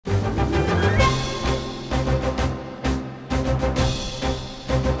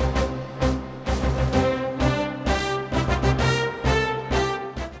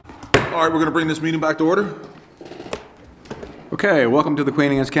All right, we're going to bring this meeting back to order. Okay, welcome to the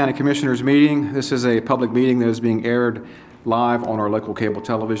Queen Anne's County Commissioners meeting. This is a public meeting that is being aired live on our local cable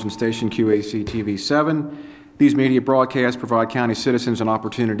television station, QAC TV 7. These media broadcasts provide county citizens an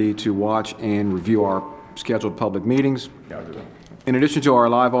opportunity to watch and review our scheduled public meetings. In addition to our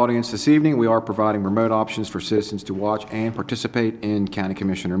live audience this evening, we are providing remote options for citizens to watch and participate in county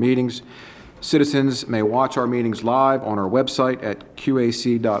commissioner meetings. Citizens may watch our meetings live on our website at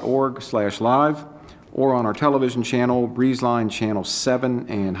qac.org/live or on our television channel, Breezeline Channel 7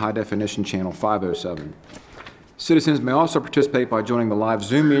 and High Definition Channel 507. Citizens may also participate by joining the live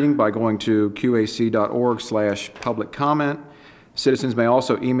Zoom meeting by going to qac.org/public comment. Citizens may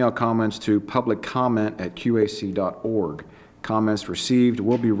also email comments to publiccomment@qac.org. Comments received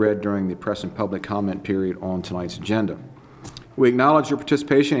will be read during the press and public comment period on tonight's agenda. We acknowledge your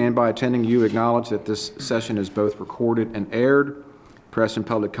participation, and by attending, you acknowledge that this session is both recorded and aired. Press and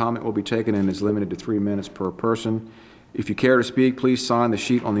public comment will be taken and is limited to 3 minutes per person. If you care to speak, please sign the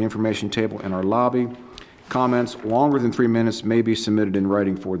sheet on the information table in our lobby. Comments longer than 3 minutes may be submitted in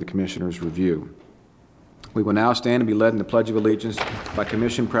writing for the Commissioner's review. We will now stand and be led in the Pledge of Allegiance by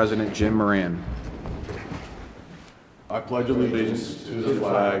Commission President Jim Moran. I pledge allegiance to the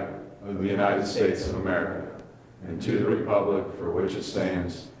flag of the United States of America and to the republic for which it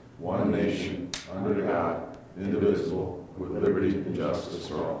stands, one nation, under God, indivisible, with liberty and justice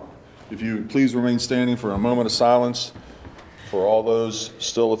for all. If you please remain standing for a moment of silence for all those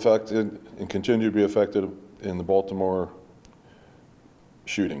still affected and continue to be affected in the Baltimore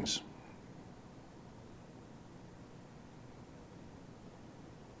shootings.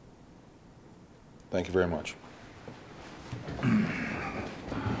 Thank you very much.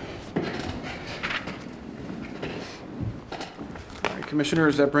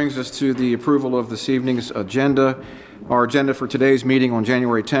 Commissioners, that brings us to the approval of this evening's agenda. Our agenda for today's meeting on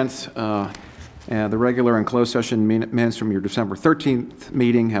January 10th, the regular and closed session minutes from your December 13th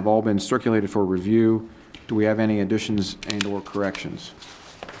meeting have all been circulated for review. Do we have any additions and or corrections?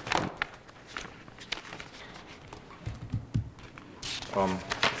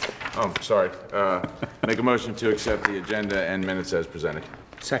 Make a motion to accept the agenda and minutes as presented.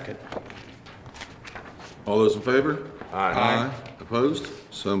 Second. All those in favor? Aye. Opposed?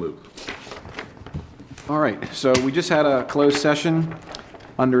 So moved. All right, so we just had a closed session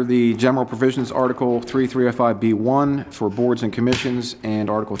under the General Provisions Article 3305B1 for boards and commissions and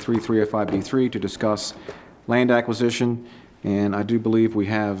Article 3305B3 to discuss land acquisition. And I do believe we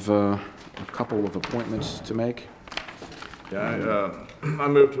have a couple of appointments to make. Yeah, I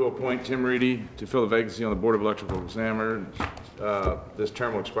move to appoint Tim Reedy to fill the vacancy on the Board of Electrical Examiner. This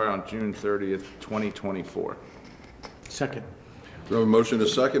term will expire on June 30th, 2024. Second. We have a motion and a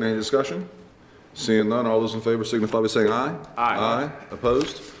second. Any discussion? Seeing none, all those in favor signify by saying aye. Aye. Aye.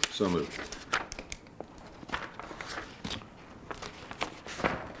 Opposed? So moved.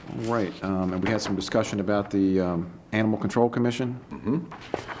 All right, and we had some discussion about the Animal Control Commission.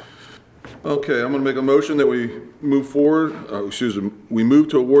 Okay, I'm going to make a motion that we move forward, we move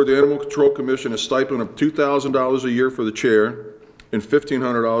to award the Animal Control Commission a stipend of $2,000 a year for the chair and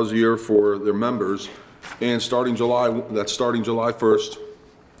 $1,500 a year for their members, and starting July 1st,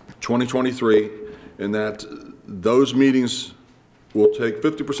 2023, and that those meetings will take,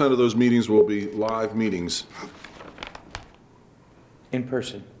 50% of those meetings will be live meetings. In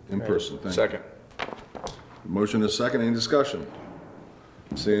person. In person, thank you. Second. Motion is second, any discussion?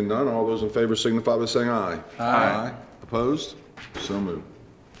 Seeing none, all those in favor signify by saying aye. Aye. Opposed? So moved.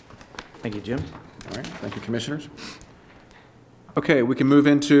 Thank you, Jim. All right, thank you, Commissioners. Okay, we can move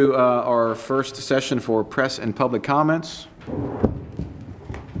into our first session for press and public comments.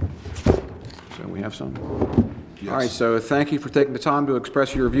 So we have some. Yes. All right, so thank you for taking the time to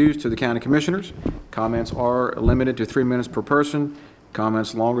express your views to the County Commissioners. Comments are limited to 3 minutes per person.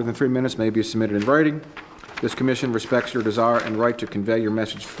 Comments longer than 3 minutes may be submitted in writing. This commission respects your desire and right to convey your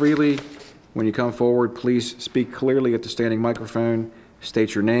message freely. When you come forward, please speak clearly at the standing microphone,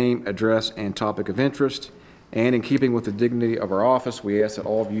 state your name, address, and topic of interest. And in keeping with the dignity of our office, we ask that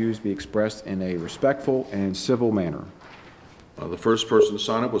all views be expressed in a respectful and civil manner. The first person to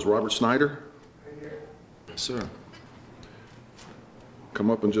sign up was Robert Snyder. Right here. Yes, sir.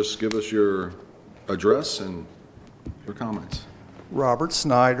 Come up and just give us your address and your comments. Robert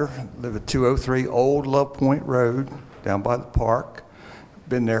Snyder, live at 203 Old Love Point Road, down by the park.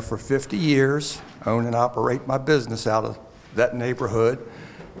 Been there for 50 years, own and operate my business out of that neighborhood.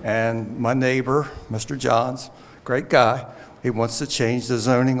 And my neighbor, Mr. Johns, great guy, he wants to change the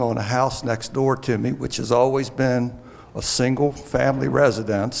zoning on a house next door to me, which has always been a single family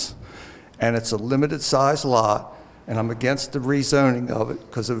residence, and it's a limited size lot. and I'm against the rezoning of it,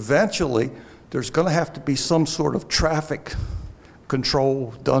 because eventually, there's going to have to be some sort of traffic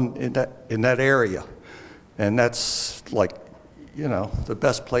control done in that area. And that's like, you know, the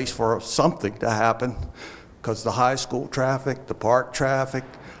best place for something to happen, because the high school traffic, the park traffic,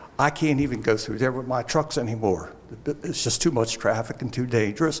 I can't even go through there with my trucks anymore. It's just too much traffic and too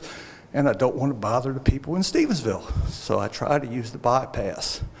dangerous, and I don't want to bother the people in Stevensville. So I try to use the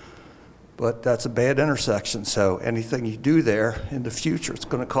bypass. But that's a bad intersection, so anything you do there in the future, it's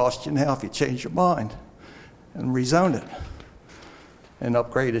going to cost you now if you change your mind and rezone it and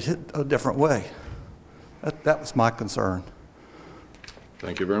upgrade it a different way. That was my concern.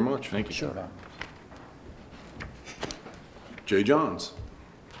 Thank you very much. Thank you. Sure. Jay Johns.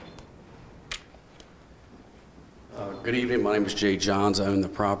 Good evening. My name is Jay Johns. I own the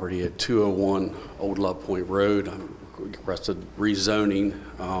property at 201 Old Love Point Road. I'm requested rezoning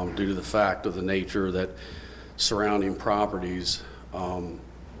due to the fact of the nature that surrounding properties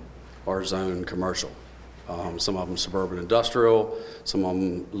are zoned commercial. Some of them suburban industrial, some of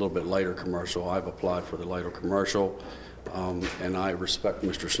them a little bit lighter commercial. I've applied for the lighter commercial, and I respect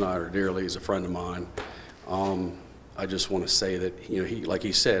Mr. Snyder dearly. He's a friend of mine. I just want to say that, you know, he, like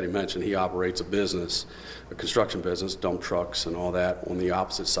he said, he mentioned he operates a business, a construction business, dump trucks and all that on the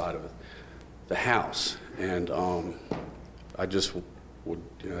opposite side of the house. And I just would,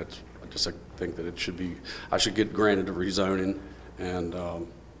 you know, I think that it should be, I should get granted a rezoning, and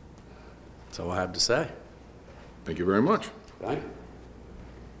that's all I have to say. Thank you very much. Thank you.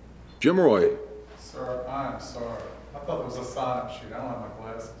 Jim Roy. Sir, I'm sorry. I thought it was a sign-up sheet. I don't have my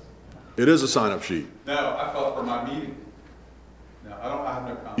glasses. It is a sign-up sheet. No, I thought for my meeting. No, I have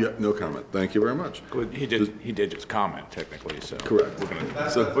no comment. Yeah, no comment. Thank you very much. Good. He did just comment technically, so. Correct.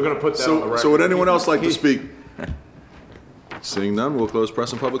 We're gonna put that on the record. So would anyone else like to speak? Seeing none, we'll close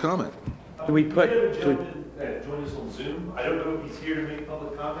press and public comment. Do we put, We have a do gentleman that joined us on Zoom. I don't know if he's here to make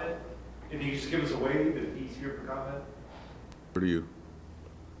public comment. If you could just give us a wave if he's here for comment. Where do you?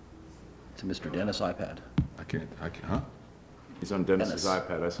 To Mr. Dennis iPad. I can't, huh? He's on Dennis's Dennis.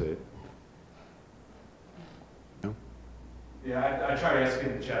 iPad, I see it. Yeah, I tried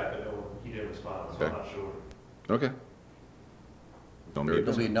asking in the chat, but he didn't respond, so I'm Okay. not sure. Okay. Don't need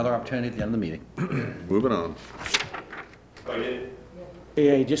There'll be another opportunity at the end of the meeting. Moving on. Oh, you did?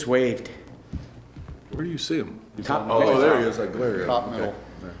 yeah, he just waved. Where do you see him? Top Oh, there he is, I glare at him. Top Okay. middle.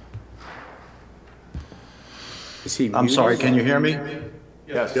 Is he I'm muted? sorry, can you hear me?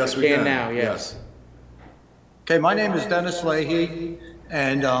 Yes, we Can can. now, yes. Okay, my name is Dennis Leahy,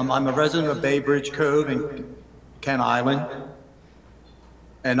 and I'm a resident of Bay Bridge Cove in Kent Island.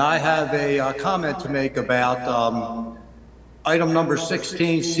 And I have a comment to make about item number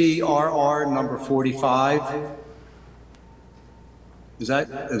 16, CRR number 45. Is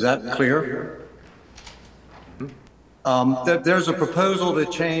that clear? There's a proposal to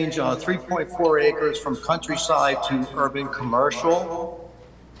change 3.4 acres from countryside to urban commercial.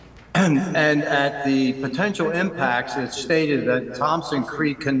 And at the potential impacts, it's stated that Thompson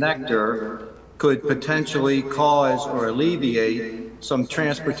Creek connector could potentially cause or alleviate some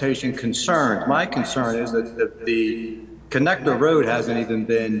transportation concerns. My concern is that the connector road hasn't even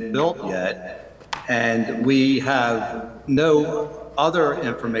been built yet, and we have no other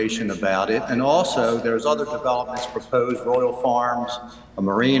information about it. And also, there's other developments proposed, Royal Farms, a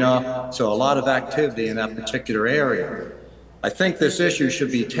marina, so a lot of activity in that particular area. I think this issue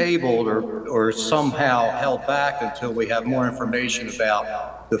should be tabled or somehow held back until we have more information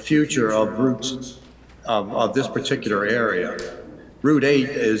about the future of routes of this particular area. Route 8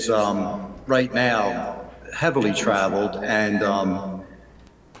 is right now heavily traveled, and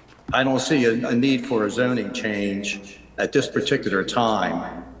I don't see a need for a zoning change at this particular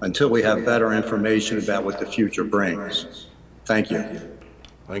time until we have better information about what the future brings. Thank you.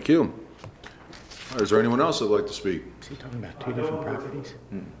 Thank you. Is there anyone else that'd like to speak? Is he talking about two different properties?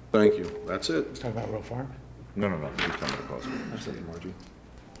 Thank you. That's it. He's talking about Royal Farm? No. He's coming across.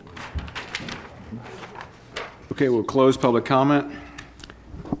 Okay, we'll close public comment.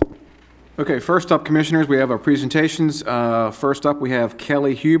 Okay, first up, Commissioners, we have our presentations. First up, we have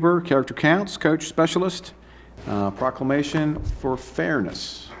Kelly Huber, Character Counts, Coach Specialist, Proclamation for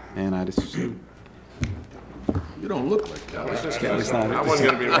Fairness. And I just, You don't look like Kelly. Kelly's not I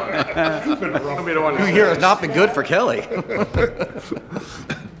wasn't gonna be the one. I'm gonna be the one. Here has not been good for Kelly.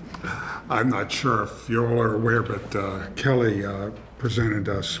 I'm not sure if you all are aware, but Kelly presented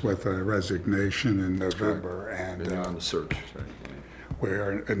us with a resignation in November, and Been on the search.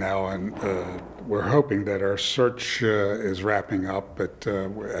 we're now we're hoping that our search is wrapping up, but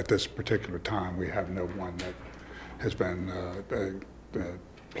at this particular time, we have no one that has been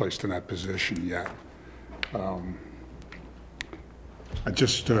placed in that position yet. I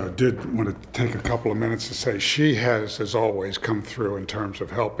just did want to take a couple of minutes to say she has, as always, come through in terms of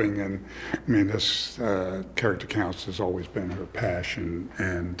helping. And I mean, this character counts has always been her passion,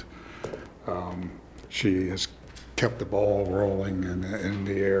 and she has kept the ball rolling in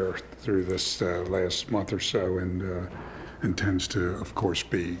the air through this last month or so, and intends to, of course,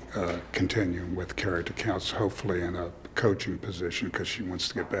 be continuing with character counts, hopefully in a coaching position, because she wants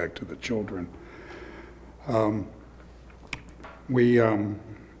to get back to the children. We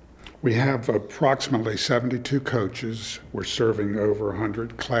have approximately 72 coaches. We're serving over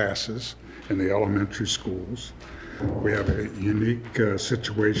 100 classes in the elementary schools. We have a unique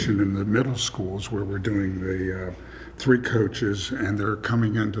situation in the middle schools where we're doing the 3 coaches, and they're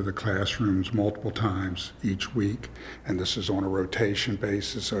coming into the classrooms multiple times each week. And this is on a rotation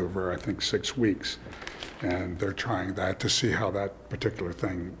basis over, I think, 6 weeks. And they're trying that to see how that particular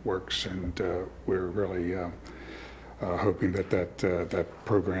thing works. And we're really hoping that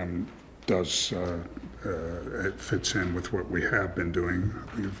program does it fits in with what we have been doing.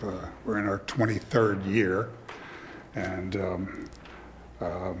 We're in our 23rd year, and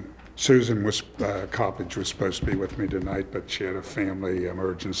Susan Coppage was supposed to be with me tonight, but she had a family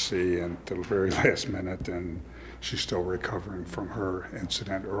emergency and at the very last minute, and she's still recovering from her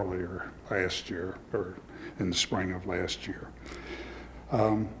incident earlier last year, or in the spring of last year.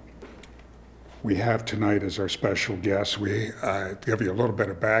 We have tonight as our special guest, to give you a little bit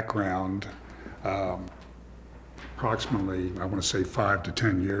of background, approximately, I want to say 5 to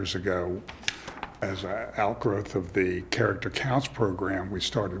 10 years ago, as an outgrowth of the Character Counts program, we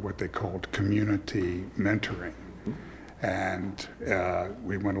started what they called community mentoring. And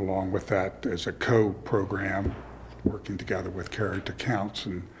we went along with that as a co-program, working together with Character Counts,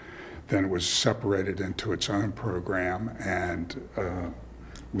 and then it was separated into its own program, and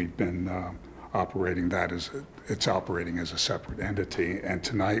we've been operating that it's operating as a separate entity. And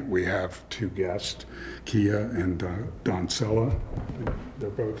tonight we have 2 guests, Kia and Doncella. They're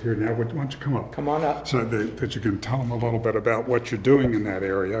both here now. Why don't you come up? Come on up. So that you can tell them a little bit about what you're doing in that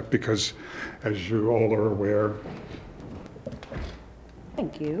area, because as you all are aware,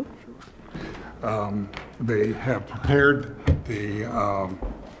 Thank you. they have prepared the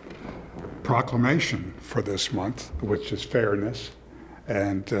proclamation for this month, which is fairness.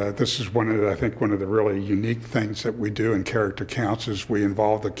 And this is I think one of the really unique things that we do in Character Counts is we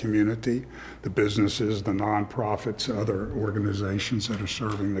involve the community, the businesses, the nonprofits, other organizations that are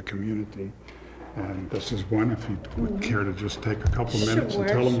serving the community. And this is one, if you would care to just take a couple minutes and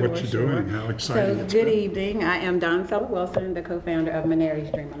tell them what you're doing and how exciting it's been. Good evening. I am Doncella Wilson, the co-founder of Maneri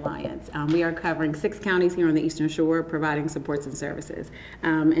Stream Alliance. We are covering 6 counties here on the Eastern Shore, providing supports and services.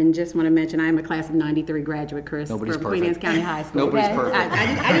 And just want to mention, I am a class of '93 graduate, Chris, from Queen Anne's County High School. Nobody's okay? perfect.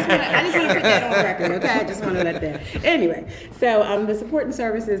 I just want to put that on record, okay? I just want to let that. Anyway, so the support and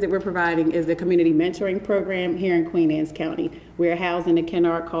services that we're providing is the community mentoring program here in Queen Anne's County. We're housed in the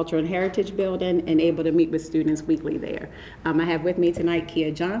Kennard Cultural and Heritage Building and able to meet with students weekly there. I have with me tonight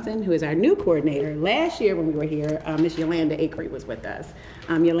Kia Johnson, who is our new coordinator. Last year when we were here, Ms. Yolanda Acree was with us.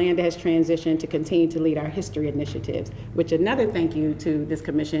 Yolanda has transitioned to continue to lead our history initiatives, which another thank you to this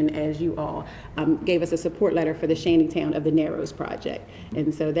commission, as you all gave us a support letter for the Shantytown of the Narrows project.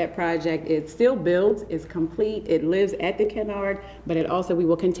 And so that project, it still builds, is complete, it lives at the Kennard, but it also, we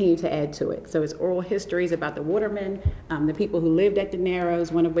will continue to add to it. So it's oral histories about the watermen, the people who lived at the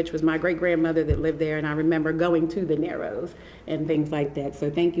Narrows, one of which was my great-grandmother that lived there, and I remember going to the Narrows and things like that. So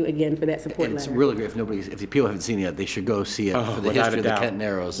thank you again for that support And it's letter. really great. If the people haven't seen it yet, they should go see it for the without history a of the doubt. Kent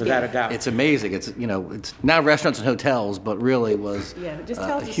Narrows. Without a doubt. It's amazing. It's it's now restaurants and hotels, but really was Yeah, it just a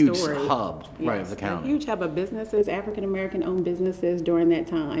tells the huge story. hub right of Yes, the county. A huge hub of businesses, African-American owned businesses during that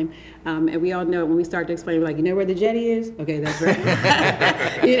time. And we all know when we start to explain, we're like, you know where the jetty is? Okay, that's right.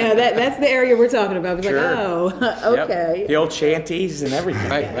 That's the area we're talking about. It's Sure. like, oh, Yep. okay. The old shanties and everything.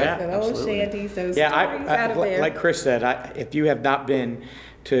 Right, Yeah. The old absolutely. shanties, so Yeah, stories out of there. like Chris said, if you have not been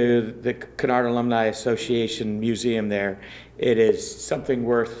to the Kennard Alumni Association Museum there, it is something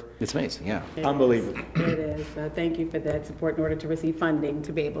worth, It's amazing, yeah. unbelievable. It is. So thank you for that support in order to receive funding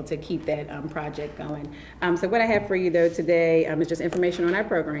to be able to keep that project going. So what I have for you though today is just information on our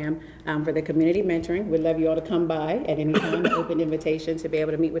program for the community mentoring. We'd love you all to come by at any time, open invitation to be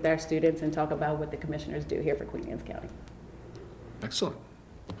able to meet with our students and talk about what the commissioners do here for Queen Anne's County. Excellent.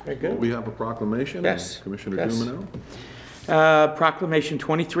 Very good. We have a proclamation. Yes. Commissioner Yes. Dumino. Proclamation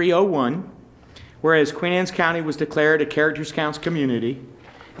 2301, whereas Queen Anne's County was declared a Character Counts community,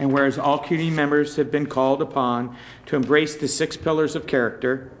 and whereas all community members have been called upon to embrace the 6 pillars of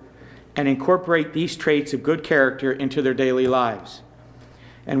character and incorporate these traits of good character into their daily lives.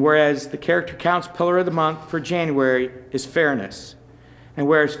 And whereas the Character Counts pillar of the month for January is fairness, And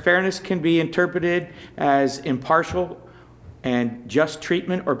whereas fairness can be interpreted as impartial and just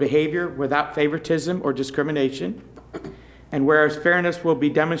treatment or behavior without favoritism or discrimination. And whereas fairness will be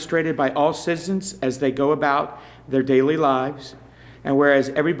demonstrated by all citizens as they go about their daily lives. And whereas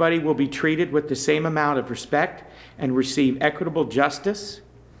everybody will be treated with the same amount of respect and receive equitable justice.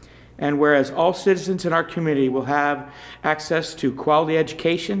 And whereas all citizens in our community will have access to quality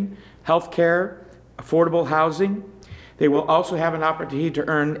education, health care, affordable housing. They will also have an opportunity to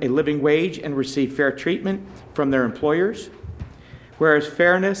earn a living wage and receive fair treatment from their employers. Whereas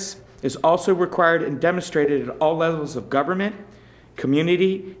fairness is also required and demonstrated at all levels of government,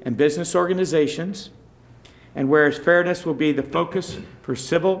 community, and business organizations. And whereas fairness will be the focus for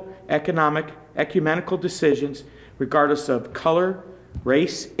civil, economic, ecumenical decisions, regardless of color,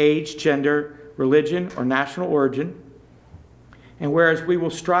 race, age, gender, religion, or national origin. And whereas we will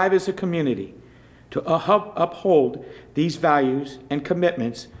strive as a community to uphold these values and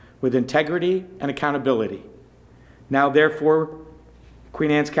commitments with integrity and accountability. Now, therefore, Queen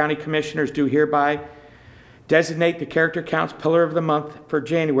Anne's County Commissioners do hereby designate the Character Counts Pillar of the Month for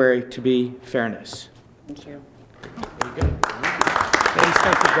January to be fairness. Thank you. Very good. Ladies,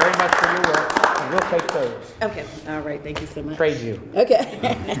 thank you very much for your work, and we'll take those. Okay, all right, thank you so much. Praise you. Okay.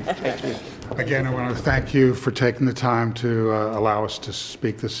 Thank you. Again, I want to thank you for taking the time to allow us to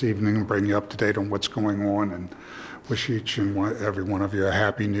speak this evening and bring you up to date on what's going on, and wish each and every one of you a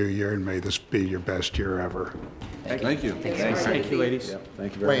happy new year, and may this be your best year ever. Thank you. Thank you, ladies.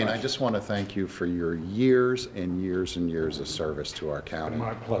 Thank you very Wayne, much. I just want to thank you for your years and years and years of service to our county.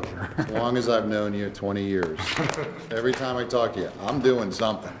 My pleasure. As long as I've known you, 20 years. Every time I talk to you, I'm doing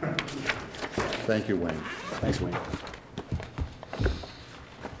something. Thank you, Wayne. Thanks, Wayne.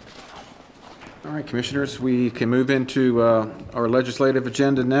 All right, Commissioners, we can move into our legislative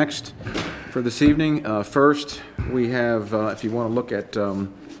agenda next for this evening. First, we have, if you want to look at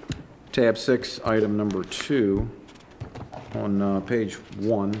tab 6, item number 2, on page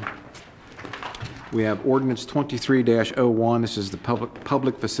 1, we have ordinance 23-01. This is the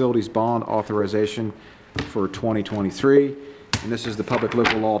public facilities bond authorization for 2023. And this is the public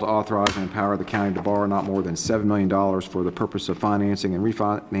local law to authorize and empower the county to borrow not more than $7 million for the purpose of financing and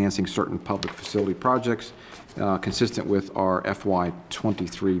refinancing certain public facility projects consistent with our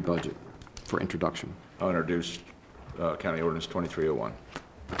FY23 budget. For introduction. I'll introduce County Ordinance 2301.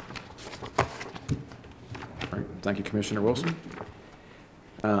 All right, thank you, Commissioner Wilson.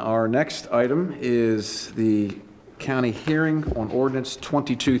 Our next item is the county hearing on ordinance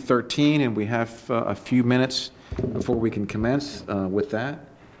 2213, and we have a few minutes before we can commence with that.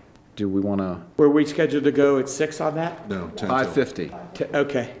 Do we want to? Were we scheduled to go at 6 on that? No, 10 till. 5:50.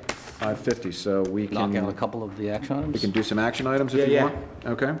 Okay. 5:50, so we can. Knock out a couple of the action items? We can do some action items if you Yeah, want.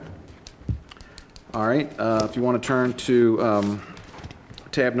 Okay. All right, if you want to turn to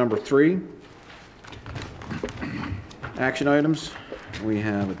tab number 3, action items, we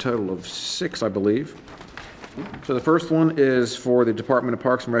have a total of 6, I believe. So the first one is for the Department of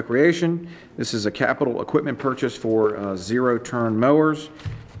Parks and Recreation. This is a capital equipment purchase for zero-turn mowers.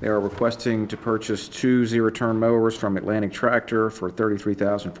 They are requesting to purchase 2 zero-turn mowers from Atlantic Tractor for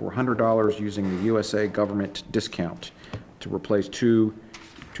 $33,400 using the USA government discount to replace 2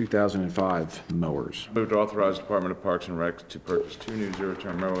 2005 mowers. Move to authorize Department of Parks and Rec to purchase 2 new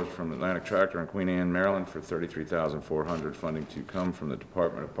zero-turn mowers from Atlantic Tractor in Queen Anne, Maryland for $33,400, funding to come from the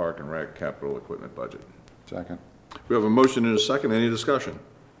Department of Park and Rec capital equipment budget. Second. We have a motion and a second. Any discussion?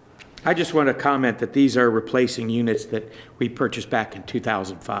 I just want to comment that these are replacing units that we purchased back in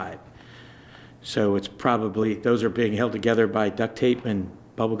 2005. So it's probably, those are being held together by duct tape and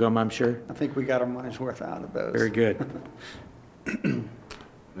bubble gum, I'm sure. I think we got our money's worth out of those. Very good.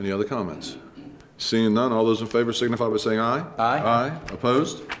 Any other comments? Seeing none, all those in favor signify by saying aye. Aye. Aye.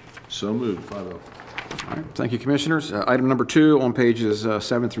 Opposed? So moved. 5-0. All right, thank you, Commissioners. Item number 2 on pages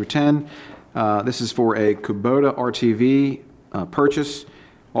 7 through 10. This is for a Kubota RTV purchase.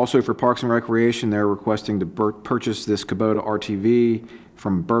 Also for Parks and Recreation, they're requesting to purchase this Kubota RTV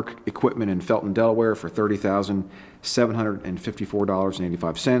from Burke Equipment in Felton, Delaware for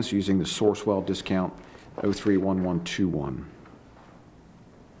 $30,754.85 using the Sourcewell discount 031121.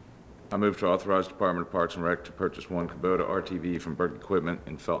 I move to authorize Department of Parks and Rec to purchase 1 Kubota RTV from Burke Equipment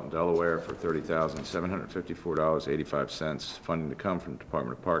in Felton, Delaware for $30,754.85, funding to come from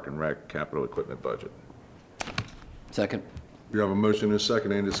Department of Park and Rec capital equipment budget. Second. We have a motion and a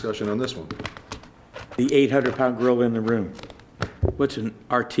second. Any discussion on this one? The 800-pound gorilla in the room. What's an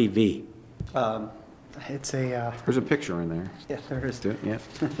RTV? It's a, There's a picture in there. yeah, there is. Do it, yeah.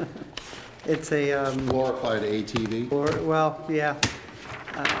 It's a, Glorified ATV. well, yeah.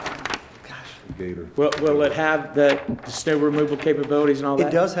 Gator. Will it have the snow removal capabilities and all that?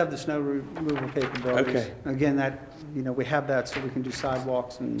 It does have the snow removal capabilities. Okay. Again, that, we have that so we can do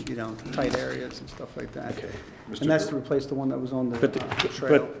sidewalks and, tight areas and stuff like that. Okay. And that's to replace the one that was on the But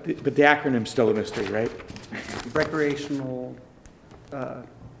trail. but the acronym's still a mystery, right? Recreational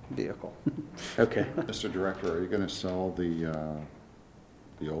vehicle. Okay. Mr. Director, are you going to sell the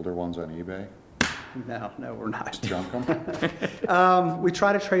older ones on eBay? No, we're not. Junk them? We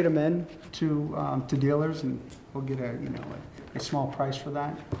try to trade them in to dealers, and we'll get a small price for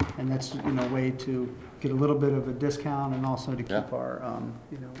that. And that's, a way to get a little bit of a discount and also to keep our,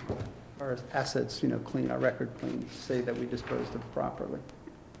 our assets, clean, our record clean, say that we disposed of properly.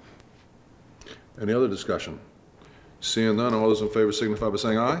 Any other discussion? Seeing none, all those in favor signify by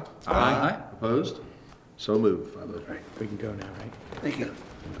saying aye. Aye. Opposed? So moved. We can go now, right? Thank you.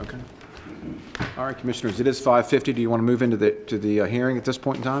 Okay. All right, Commissioners, it is 5:50. Do you want to move into the hearing at this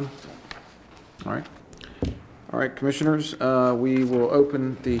point in time? All right. All right, Commissioners, we will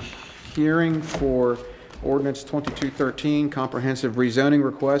open the hearing for Ordinance 2213, comprehensive rezoning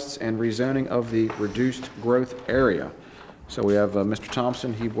requests and rezoning of the reduced growth area. So we have Mr.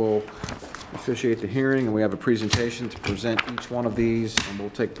 Thompson. He will officiate the hearing, and we have a presentation to present each one of these, and we'll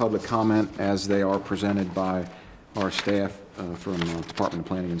take public comment as they are presented by our staff from Department of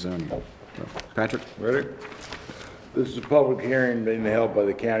Planning and Zoning. So, Patrick? Ready? This is a public hearing being held by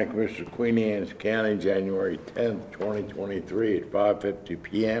the County Commissioner of Queen Anne's County, January 10th, 2023 at 5:50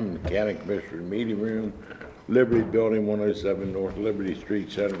 p.m. in the County Commissioner Meeting Room, Liberty Building, 107 North Liberty Street,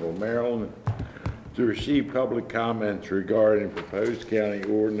 Centerville, Maryland, to receive public comments regarding proposed county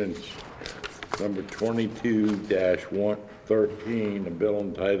ordinance number 22-113, a bill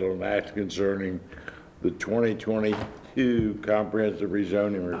entitled An Act Concerning the 2022 Comprehensive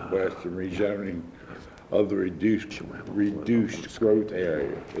Rezoning Request and Rezoning of the reduced growth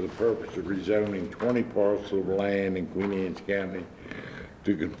area for the purpose of rezoning 20 parcels of land in Queen Anne's County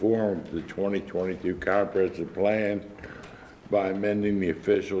to conform to the 2022 Comprehensive Plan by amending the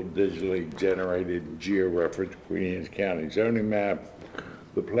official digitally generated geo-referenced Queen Anne's County zoning map.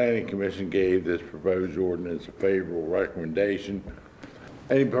 The Planning Commission gave this proposed ordinance a favorable recommendation.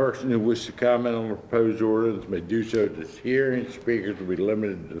 Any person who wishes to comment on the proposed ordinance may do so at this hearing. Speakers will be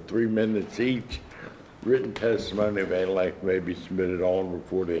limited to 3 minutes each. Written testimony of any length may be submitted on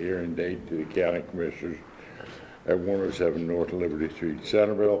before the hearing date to the County Commissioners at 107 North Liberty Street,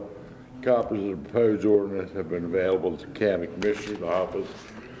 Centerville. Copies of the proposed ordinance have been available to the County Commissioner's office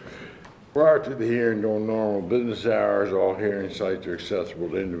prior to the hearing during normal business hours. All hearing sites are accessible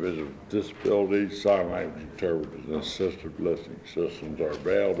to individuals with disabilities. Sign language interpreters and assistive listening systems are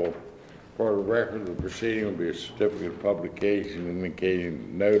available. Part of the record of the proceeding will be a certificate of publication indicating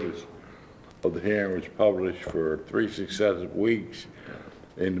the notice of the hearing was published for 3 successive weeks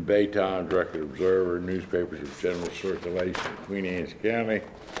in the Bay Times, Record Observer, newspapers of general circulation in Queen Anne's County.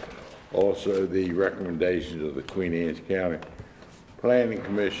 Also, the recommendations of the Queen Anne's County Planning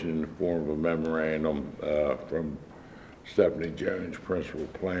Commission in the form of a memorandum from Stephanie Jones, Principal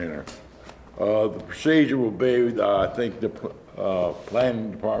Planner. The procedure will be, I think the Planning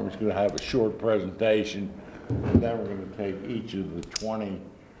Department is going to have a short presentation, and then we're going to take each of the 20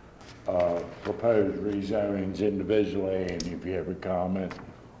 proposed rezonings individually, and if you have a comment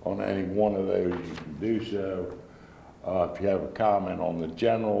on any one of those, you can do so. If you have a comment on the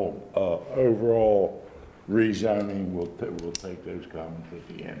general overall rezoning, we'll take those comments at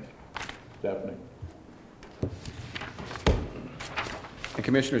the end. Stephanie? And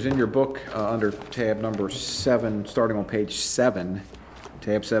Commissioners, in your book, under tab number 7, starting on page 7,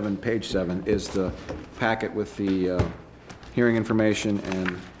 tab 7, page 7, is the packet with the hearing information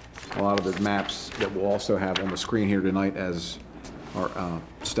and a lot of the maps that we'll also have on the screen here tonight as our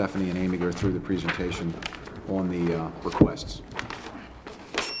Stephanie and Amy go through the presentation on the requests.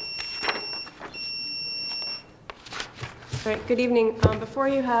 All right, good evening. Before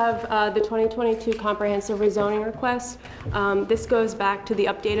you have the 2022 comprehensive rezoning request, this goes back to the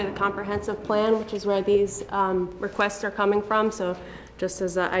update of the comprehensive plan, which is where these requests are coming from. So just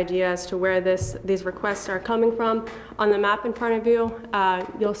as an idea as to where these requests are coming from, on the map in front of you,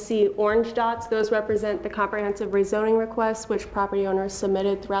 you'll see orange dots. Those represent the comprehensive rezoning requests, which property owners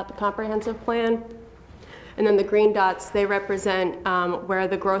submitted throughout the comprehensive plan. And then the green dots, they represent where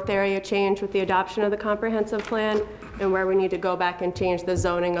the growth area changed with the adoption of the comprehensive plan and where we need to go back and change the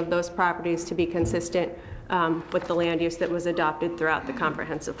zoning of those properties to be consistent with the land use that was adopted throughout the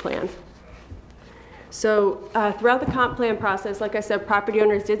comprehensive plan. So throughout the comp plan process, like I said, property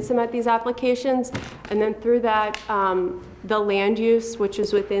owners did submit these applications, and then through that, the land use, which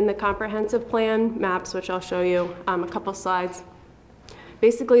is within the comprehensive plan maps, which I'll show you a couple slides,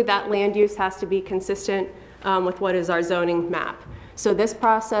 Basically, that land use has to be consistent with what is our zoning map. So this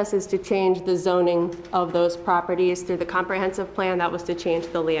process is to change the zoning of those properties through the comprehensive plan. That was to change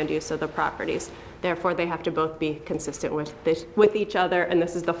the land use of the properties. Therefore, they have to both be consistent with each other, and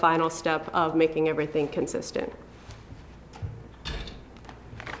this is the final step of making everything consistent.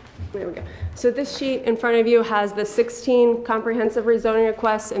 There we go. So this sheet in front of you has the 16 comprehensive rezoning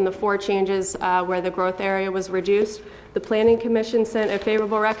requests and the 4 changes where the growth area was reduced. The Planning Commission sent a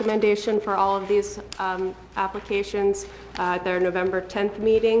favorable recommendation for all of these applications at their November 10th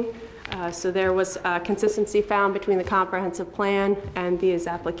meeting. So there was consistency found between the comprehensive plan and these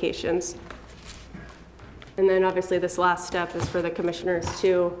applications. And then obviously this last step is for the commissioners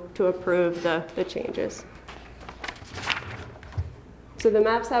to approve the changes. So the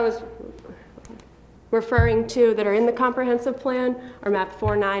maps I was referring to that are in the comprehensive plan are map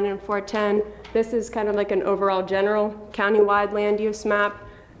 4.9 and 4.10. This is kind of like an overall general countywide land use map.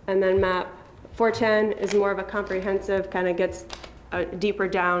 And then map 4.10 is more of a comprehensive, kind of gets a deeper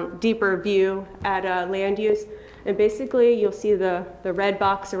view at land use. And basically you'll see the red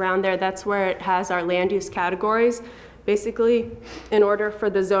box around there. That's where it has our land use categories. Basically, in order for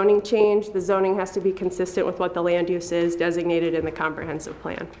the zoning change, the zoning has to be consistent with what the land use is designated in the comprehensive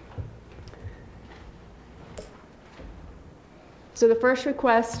plan. So the first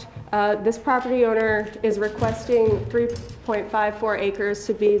request, this property owner is requesting 3.54 acres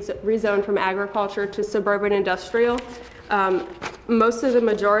to be rezoned from agriculture to suburban industrial. Most of the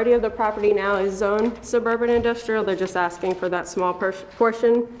majority of the property now is zoned suburban industrial. They're just asking for that small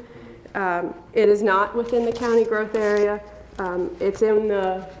portion. It is not within the county growth area. It's in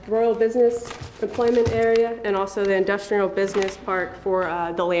the rural business employment area and also the industrial business park for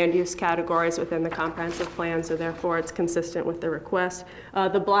the land use categories within the comprehensive plan, so therefore it's consistent with the request.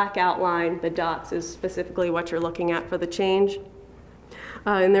 The black outline, the dots, is specifically what you're looking at for the change.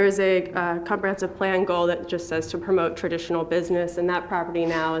 And there is a comprehensive plan goal that just says to promote traditional business, and that property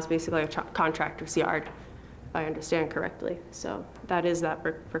now is basically a contractor's yard, if I understand correctly. So that is that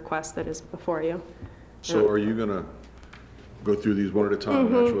request that is before you. So are you going to go through these one at a time?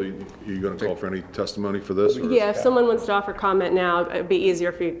 Mm-hmm. Actually, are you going to call for any testimony for this? Or? Yeah, if someone wants to offer comment now, it'd be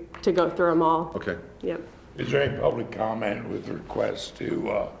easier for you to go through them all. Okay. Yep. Is there any public comment with request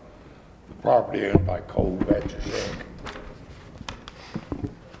to the property owned by Cole Ventures, Inc.?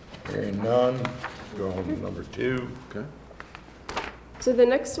 Hearing none, go on to number 2. Okay. So the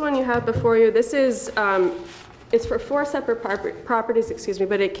next one you have before you, this is, it's for 4 separate properties,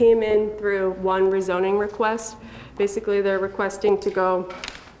 but it came in through one rezoning request. Basically, they're requesting to go,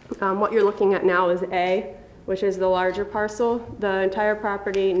 what you're looking at now is A, which is the larger parcel. The entire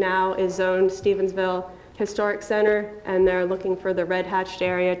property now is zoned Stevensville Historic Center, and they're looking for the red hatched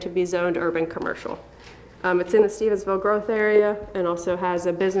area to be zoned urban commercial. It's in the Stevensville growth area and also has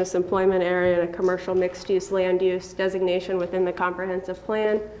a business employment area and a commercial mixed-use land use designation within the comprehensive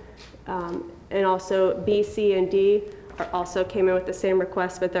plan. And also B, C, and D also came in with the same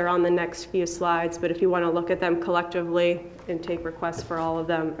request, but they're on the next few slides. But if you want to look at them collectively and take requests for all of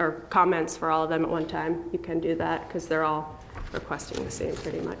them, or comments for all of them at one time, you can do that because they're all requesting the same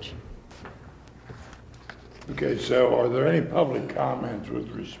pretty much. Okay, so are there any public comments with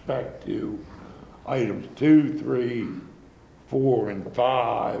respect to items 2, 3, 4, and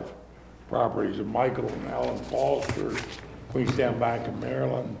 5, properties of Michael and Ellen Foster, Queenstown Bank of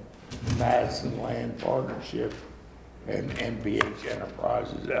Maryland, Madison Land Partnership, and MPH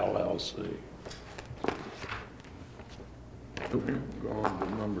Enterprises, LLC? Go on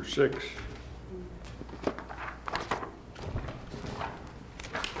to number 6.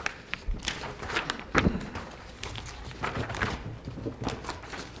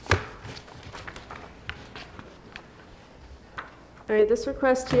 All right, this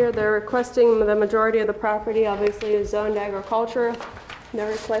request here, they're requesting the majority of the property obviously is zoned agriculture.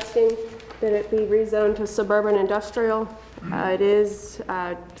 They're requesting that it be rezoned to suburban industrial. It's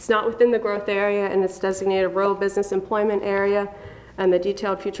not within the growth area and it's designated rural business employment area, and the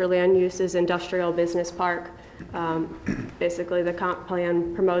detailed future land use is industrial business park. Basically, the comp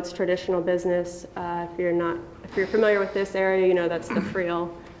plan promotes traditional business. If you're familiar with this area, you know that's the Friel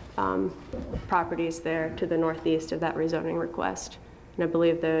properties there to the northeast of that rezoning request. And I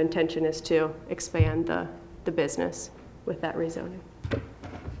believe the intention is to expand the business with that rezoning.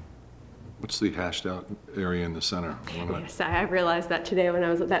 What's the hashed out area in the center? Yes, I realized that today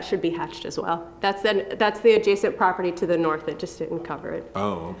when that should be hatched as well. That's the adjacent property to the north. It just didn't cover it.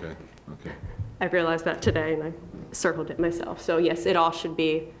 Oh, okay. Okay. I realized that today and I circled it myself. So yes, it all should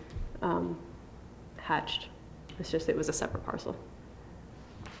be hatched. It's just it was a separate parcel.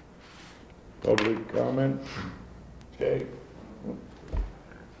 Public comment? Okay.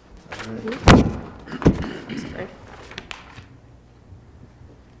 Sorry.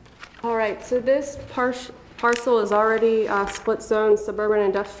 All right, so this parcel is already split zone suburban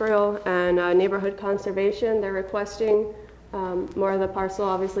industrial and neighborhood conservation. They're requesting more of the parcel,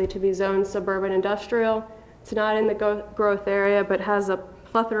 obviously, to be zoned suburban industrial. It's not in the growth area, but has a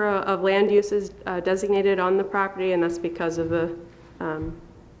plethora of land uses designated on the property, and that's because of the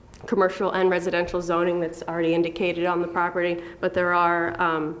commercial and residential zoning that's already indicated on the property. But there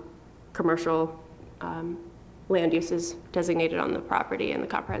are commercial land uses designated on the property in the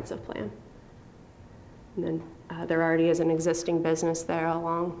comprehensive plan. And then there already is an existing business there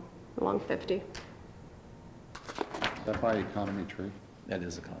along 50. Is that by Economy Tree? That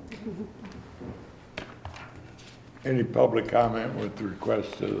is a comment. Any public comment with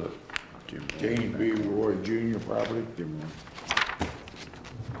request to the James B. Roy Jr. property?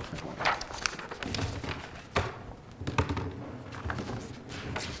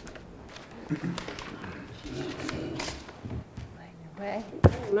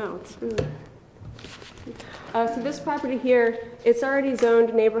 No, it's really. So this property here, it's already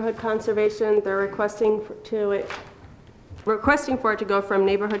zoned neighborhood conservation. They're requesting for it to go from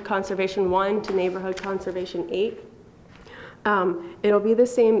neighborhood conservation 1 to neighborhood conservation 8. It'll be the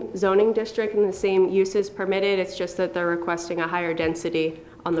same zoning district and the same uses permitted. It's just that they're requesting a higher density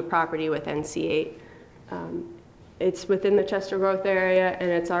on the property with NC8. It's within the Chester growth area,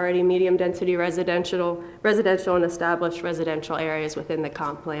 and it's already medium density residential and established residential areas within the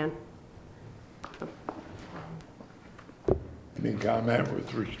comp plan. Any comment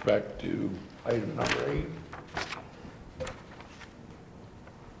with respect to item number 8?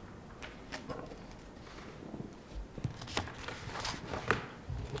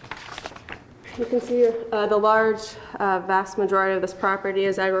 You can see the large, vast majority of this property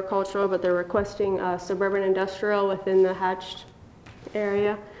is agricultural, but they're requesting suburban industrial within the hatched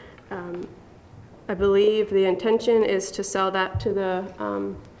area. I believe the intention is to sell that to the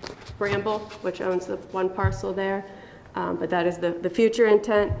Bramble, which owns the one parcel there, but that is the future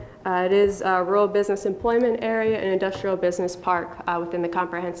intent. It is a rural business employment area and industrial business park within the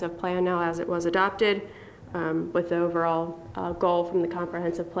comprehensive plan now as it was adopted. With the overall goal from the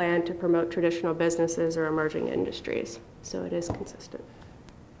comprehensive plan to promote traditional businesses or emerging industries. So it is consistent.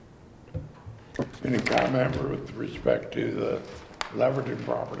 Any comment with respect to the Leverton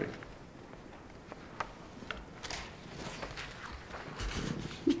property?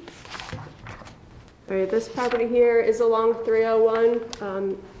 All right, this property here is along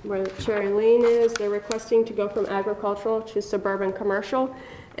 301 where Cherry Lane is. They're requesting to go from agricultural to suburban commercial.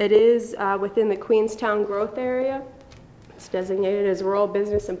 It is within the Queenstown growth area. It's designated as rural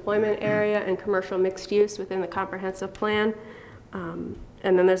business employment area and commercial mixed use within the comprehensive plan. And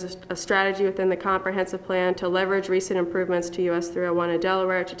then there's a strategy within the comprehensive plan to leverage recent improvements to US 301 in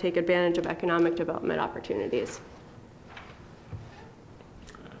Delaware to take advantage of economic development opportunities.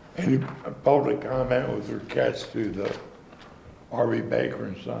 Any public comment with regards to the R.B. Baker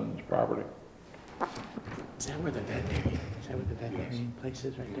and Sons property? Is that where the veterinary, place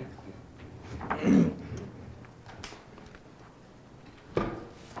is right there?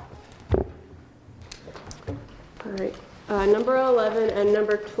 All right, number 11 and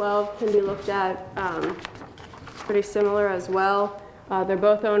number 12 can be looked at pretty similar as well. They're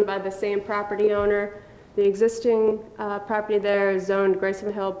both owned by the same property owner. The existing property there is zoned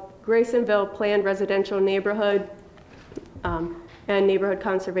Graysonville Planned Residential Neighborhood and Neighborhood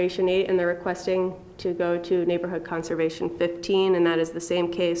Conservation 8, and they're requesting to go to Neighborhood Conservation 15, and that is the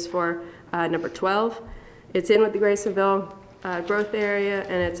same case for number 12. It's in with the Graysonville growth area,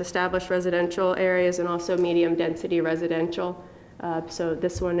 and it's established residential areas and also medium density residential. So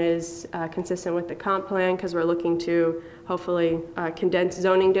this one is consistent with the comp plan because we're looking to hopefully condense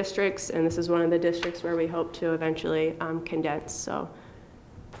zoning districts, and this is one of the districts where we hope to eventually condense. So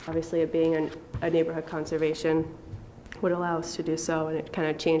obviously it being a neighborhood conservation would allow us to do so, and it kind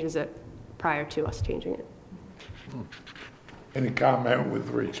of changes it prior to us changing it. Any comment with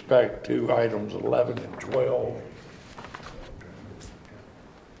respect to items 11 and 12?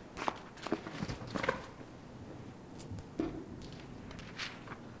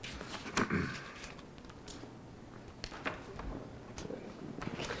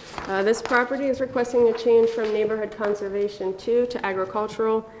 This property is requesting a change from neighborhood conservation 2 to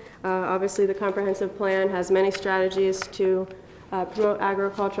agricultural. Obviously, the comprehensive plan has many strategies to promote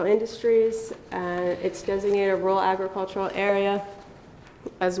agricultural industries. It's designated a rural agricultural area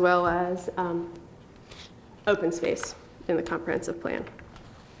as well as open space in the comprehensive plan.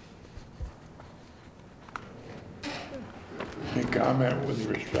 Any comment with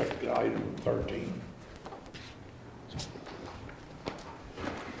respect to item 13?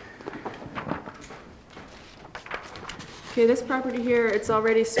 Okay, this property here, it's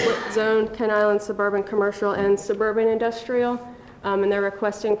already split zone, Ken Island suburban commercial and suburban industrial. And they're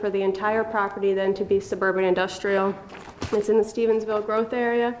requesting for the entire property then to be suburban industrial. It's in the Stevensville growth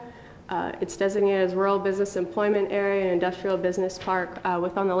area. It's designated as rural business employment area and industrial business park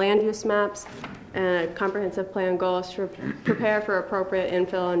with on the land use maps. And a comprehensive plan goal is to prepare for appropriate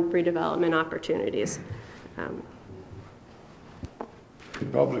infill and redevelopment opportunities.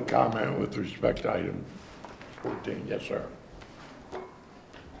 Public comment with respect to item 14. Yes, sir.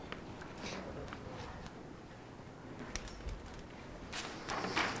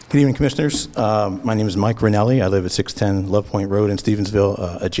 Good evening, Commissioners. My name is Mike Rinelli. I live at 610 Love Point Road in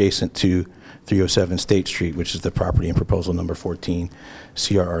Stevensville, adjacent to 307 State Street, which is the property in proposal number 14,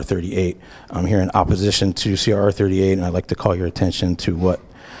 CRR 38. I'm here in opposition to CRR 38, and I'd like to call your attention to what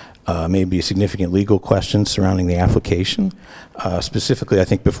may be significant legal questions surrounding the application. Specifically, I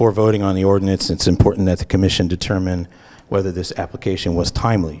think before voting on the ordinance, it's important that the Commission determine whether this application was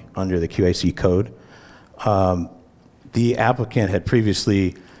timely under the QAC code. The applicant had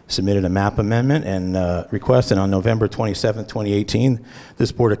previously submitted a map amendment and request, and on November 27, 2018,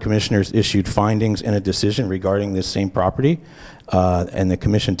 this Board of Commissioners issued findings and a decision regarding this same property, and the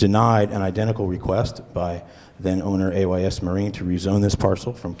Commission denied an identical request by then owner AYS Marine to rezone this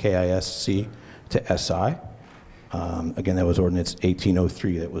parcel from KISC to SI. Again, that was ordinance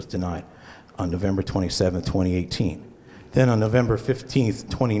 1803 that was denied on November 27, 2018. Then on November 15,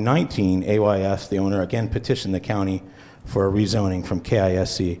 2019, AYS, the owner, again petitioned the county for a rezoning from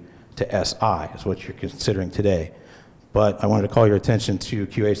KISC to SI, is what you're considering today. But I wanted to call your attention to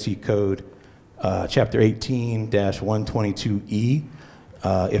QAC Code Chapter 18-122E.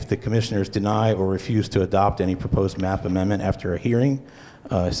 If the commissioners deny or refuse to adopt any proposed map amendment after a hearing,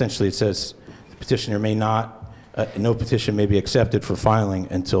 essentially it says the petitioner may not, no petition may be accepted for filing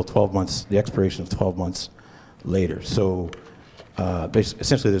until 12 months, the expiration of 12 months later. So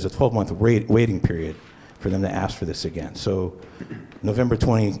essentially there's a 12-month waiting period for them to ask for this again. So November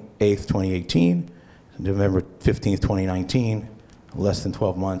 28th, 2018, November 15th, 2019, less than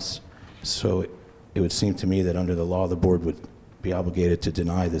 12 months. So it would seem to me that under the law, the board would be obligated to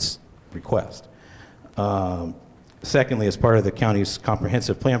deny this request. Secondly, as part of the county's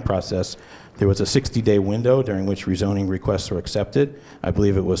comprehensive plan process, there was a 60-day window during which rezoning requests were accepted. I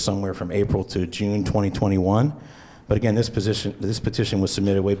believe it was somewhere from April to June 2021. But again, this petition was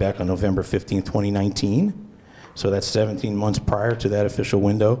submitted way back on November 15, 2019. So that's 17 months prior to that official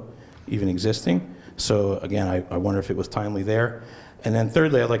window even existing. So again, I wonder if it was timely there. And then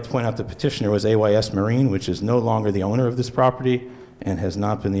thirdly, I'd like to point out the petitioner was AYS Marine, which is no longer the owner of this property and has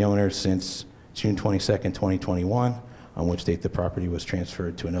not been the owner since June 22nd, 2021, on which date the property was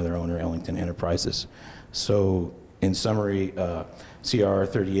transferred to another owner, Ellington Enterprises. So in summary, CRR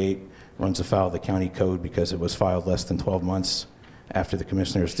 38 runs afoul of the county code because it was filed less than 12 months after the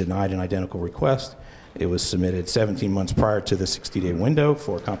commissioners denied an identical request. It was submitted 17 months prior to the 60-day window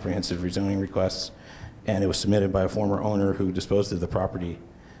for comprehensive rezoning requests, and it was submitted by a former owner who disposed of the property,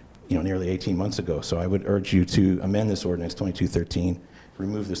 nearly 18 months ago. So I would urge you to amend this ordinance 2213,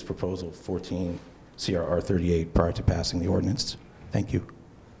 remove this proposal 14 CRR 38 prior to passing the ordinance. Thank you.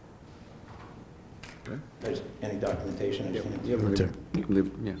 Okay. There's any documentation? I just wanted to- You can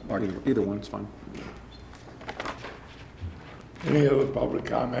leave, either one's fine. Any other public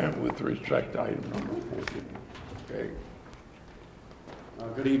comment with respect to item number 14? Okay.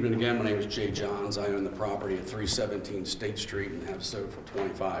 Good evening again. My name is Jay Johns. I own the property at 317 State Street and have so for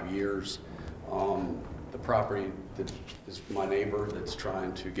 25 years. The property that is my neighbor that's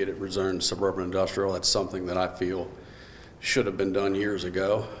trying to get it rezoned suburban industrial, that's something that I feel should have been done years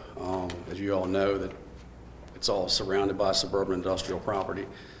ago. As you all know, that it's all surrounded by suburban industrial property.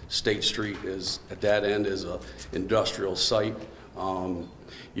 State Street is, at that end, is a industrial site.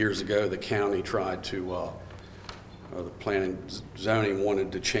 Years ago, the county tried to, the planning zoning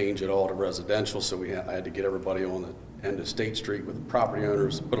wanted to change it all to residential, so I had to get everybody on the end of State Street with the property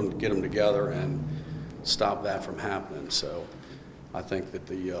owners, get them together and stop that from happening. So I think that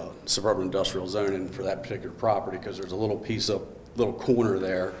the suburban industrial zoning for that particular property, because there's a little corner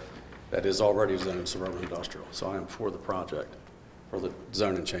there that is already zoned suburban industrial. So I am for the project, for the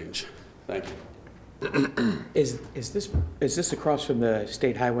zoning change. Thank you. Is this across from the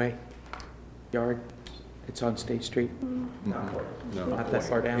state highway yard? It's on State Street? No. Not that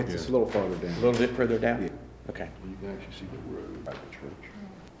far down? It's a little farther down. A little bit further down? Yeah. Okay. You can actually see the road by the church.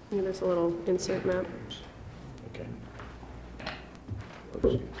 Yeah, there's a little insert map. Okay.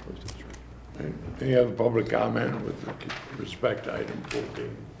 Any other public comment with respect to item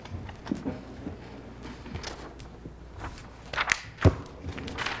 14?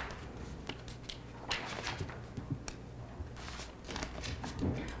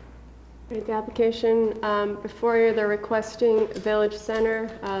 the application. Before you, they're requesting Village Center.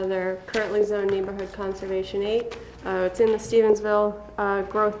 They're currently zoned Neighborhood Conservation 8. It's in the Stevensville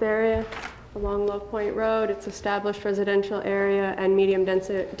growth area along Love Point Road. It's established residential area and medium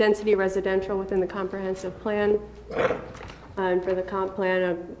density residential within the comprehensive plan. And for the comp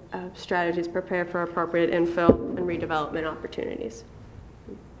plan, strategies prepared for appropriate infill and redevelopment opportunities.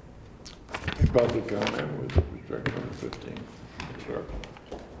 Any public comment with respect to number 15? Sir.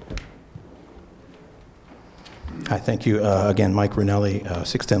 Hi, thank you. Again, Mike Rinelli,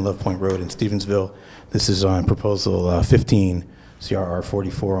 610 Love Point Road in Stevensville. This is on proposal 15, CRR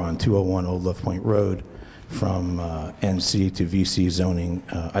 44 on 201 Old Love Point Road from NC to VC zoning.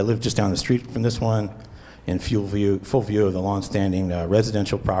 I live just down the street from this one in full view of the long-standing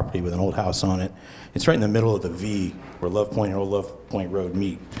residential property with an old house on it. It's right in the middle of the V where Love Point and Old Love Point Road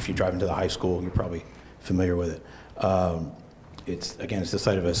meet. If you drive into the high school, you're probably familiar with it. It's the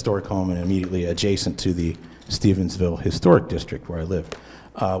site of a historic home and immediately adjacent to the Stevensville Historic District where I live.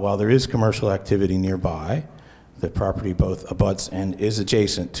 While there is commercial activity nearby, the property both abuts and is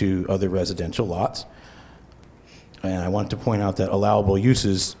adjacent to other residential lots. And I want to point out that allowable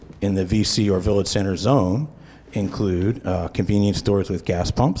uses in the VC or Village Center zone include convenience stores with gas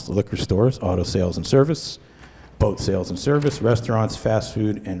pumps, liquor stores, auto sales and service, boat sales and service, restaurants, fast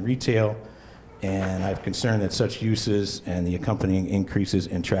food, and retail. And I have concern that such uses and the accompanying increases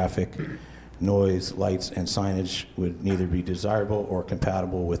in traffic, noise, lights, and signage would neither be desirable or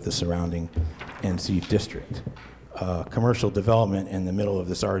compatible with the surrounding NC district. Commercial development in the middle of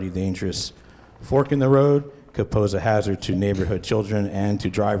this already dangerous fork in the road could pose a hazard to neighborhood children and to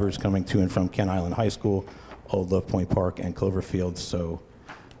drivers coming to and from Kent Island High School, Old Love Point Park, and Cloverfield. So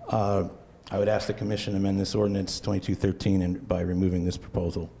I would ask the Commission amend this ordinance 2213 and by removing this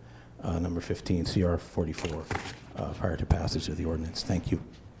proposal, number 15, CR 44, prior to passage of the ordinance. Thank you.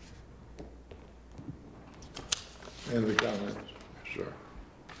 Any other comments? Sir.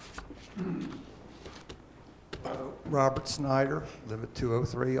 Robert Snyder, live at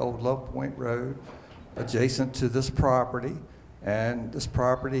 203 Old Love Point Road, adjacent to this property. And this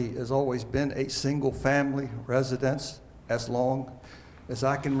property has always been a single-family residence as long as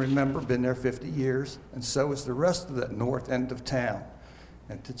I can remember, been there 50 years, and so is the rest of that north end of town.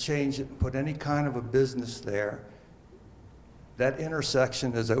 And to change it and put any kind of a business there, that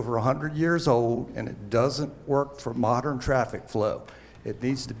intersection is over 100 years old, and it doesn't work for modern traffic flow. It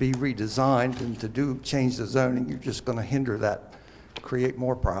needs to be redesigned, and to change the zoning, you're just going to hinder that, create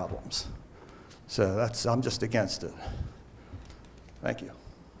more problems. So I'm just against it. Thank you.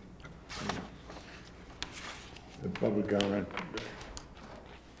 The public comment.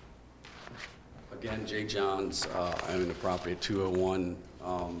 Again, Jay Johns, I own the property at 201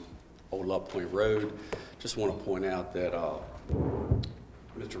 Old Love Point Road. Just want to point out that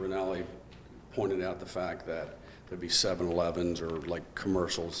Mr. Rinelli pointed out the fact that there'd be 7-Elevens or like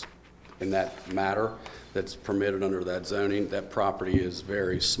commercials in that matter that's permitted under that zoning. That property is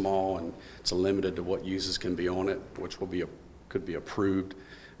very small and it's limited to what uses can be on it, which could be approved,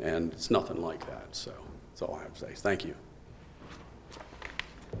 and it's nothing like that. So that's all I have to say. Thank you.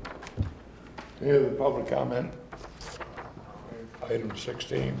 Any other public comment? Item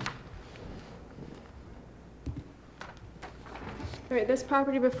 16. All right, this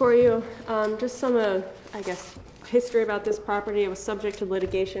property before you, just some, I guess, history about this property. It was subject to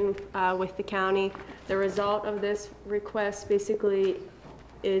litigation with the county. The result of this request basically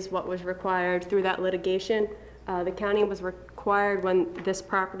is what was required through that litigation. The county was required when this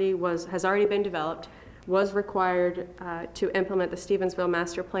property has already been developed, was required to implement the Stevensville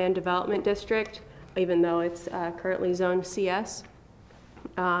Master Plan Development District, even though it's currently zoned CS.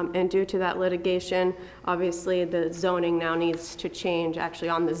 And due to that litigation, obviously the zoning now needs to change actually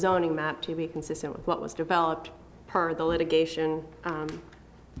on the zoning map to be consistent with what was developed per the litigation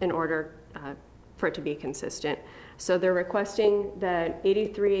in order for it to be consistent. So they're requesting that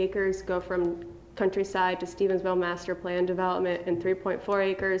 83 acres go from Countryside to Stevensville Master Plan Development and 3.4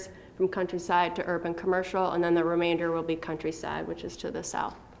 acres from Countryside to urban commercial, and then the remainder will be Countryside, which is to the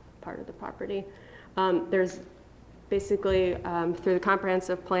south part of the property. There's basically, through the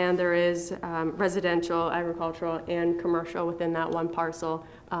comprehensive plan, there is residential, agricultural, and commercial within that one parcel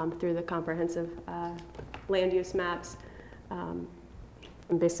through the comprehensive land use maps. And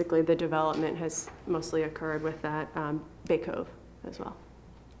basically, the development has mostly occurred with that Bay Cove as well.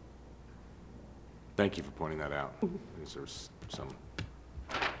 Thank you for pointing that out. Because there's some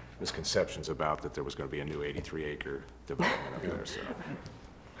misconceptions about that there was going to be a new 83-acre development up there. So.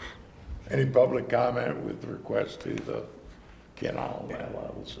 Any public comment with request to the Kent Island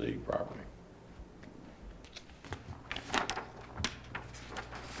LLC property?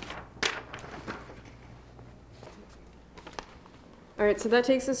 All right, so that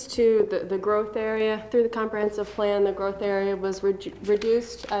takes us to the growth area. Through the comprehensive plan, the growth area was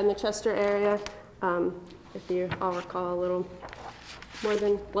reduced in the Chester area. If you all recall, a little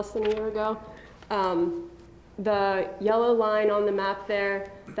less than a year ago. The yellow line on the map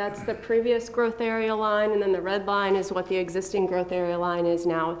there, that's the previous growth area line, and then the red line is what the existing growth area line is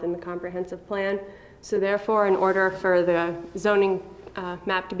now within the comprehensive plan. So therefore, in order for the zoning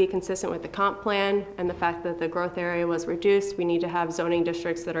map to be consistent with the comp plan and the fact that the growth area was reduced, we need to have zoning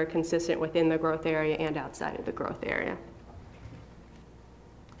districts that are consistent within the growth area and outside of the growth area.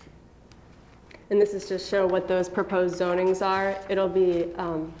 And this is to show what those proposed zonings are. It'll be,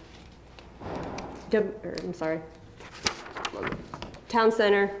 Town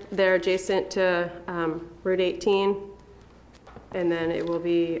Center, they're adjacent to Route 18, and then it will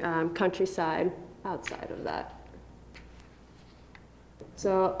be Countryside outside of that.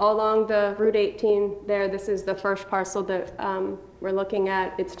 So along the Route 18 there, this is the first parcel that we're looking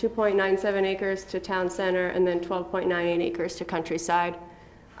at. It's 2.97 acres to Town Center and then 12.98 acres to Countryside.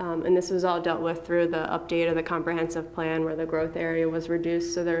 And this was all dealt with through the update of the comprehensive plan where the growth area was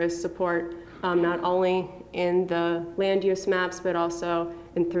reduced. So there is support not only in the land use maps, but also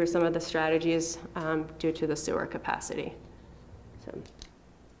through some of the strategies due to the sewer capacity. So,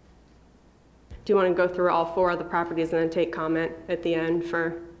 do you want to go through all 4 of the properties and then take comment at the end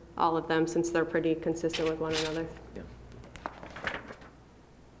for all of them since they're pretty consistent with one another? Yeah.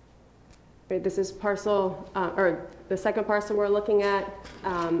 Right, this is parcel, or the second parcel we're looking at.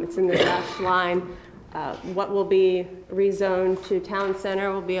 It's in the dashed line. What will be rezoned to Town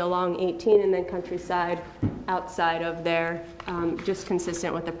Center will be along 18 and then Countryside outside of there, just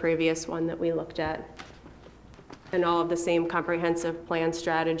consistent with the previous one that we looked at. And all of the same comprehensive plan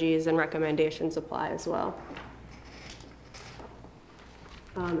strategies and recommendations apply as well.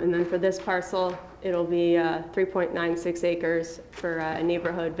 And then for this parcel, it'll be 3.96 acres for a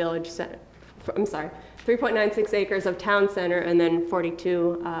neighborhood village center. 3.96 acres of Town Center and then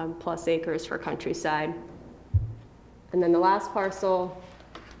 42 plus acres for Countryside. And then the last parcel,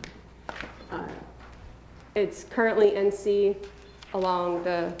 it's currently NC along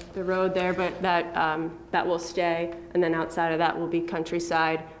the road there, but that will stay. And then outside of that will be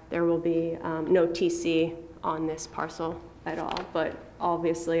Countryside. There will be no TC on this parcel at all, but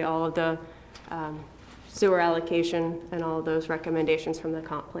obviously all of the sewer allocation and all of those recommendations from the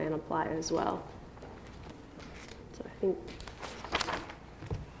comp plan apply as well. So I think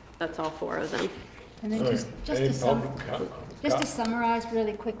that's all 4 of them. And then just to summarize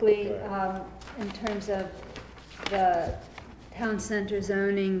really quickly, in terms of the town center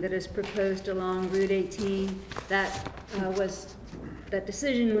zoning that is proposed along Route 18, that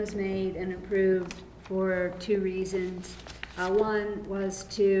decision was made and approved for 2 reasons. One was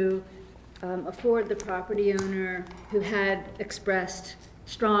to afford the property owner who had expressed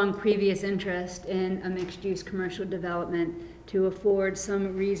strong previous interest in a mixed-use commercial development to afford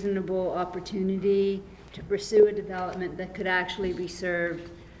some reasonable opportunity to pursue a development that could actually be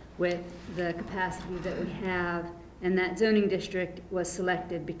served with the capacity that we have. And that zoning district was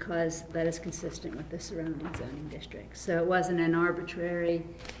selected because that is consistent with the surrounding zoning district. So it wasn't an arbitrary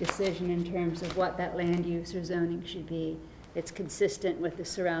decision in terms of what that land use or zoning should be. It's consistent with the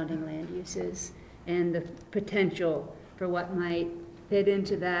surrounding land uses and the potential for what might fit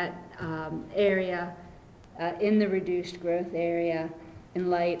into that area in the reduced growth area in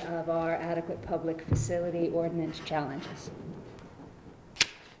light of our adequate public facility ordinance challenges.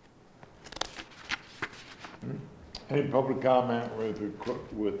 Any public comment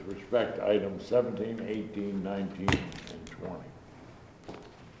with respect to items 17, 18, 19, and 20?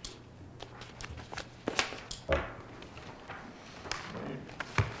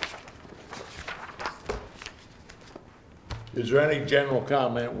 Is there any general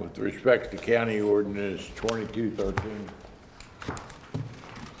comment with respect to County Ordinance 2213?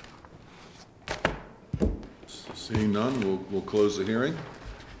 Seeing none, we'll close the hearing.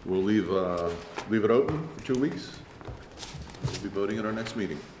 We'll leave it open for 2 weeks. We'll be voting at our next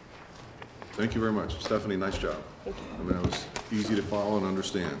meeting. Thank you very much. Stephanie, nice job. Thank you. I mean, it was easy to follow and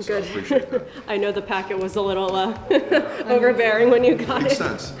understand, so I Good. appreciate that. I know the packet was a little overbearing when you got Makes it.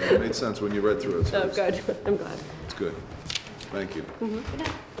 sense. It made sense when you read through it. So Oh, good. I'm glad. It's good. Thank you.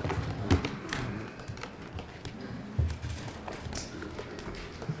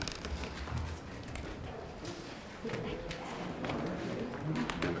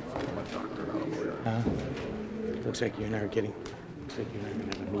 Looks like you and I are getting, looks like you and I are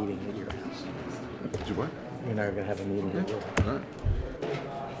going to have a meeting at your house. Did you what? You and I are going to have a meeting at your house. All right.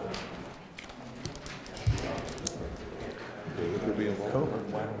 David will be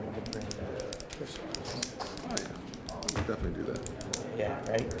involved. Why don't we bring definitely do that. Yeah,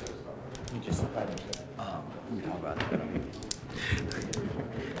 right? You just, we talk about that.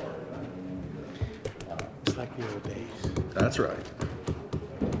 It's like the old days. That's right.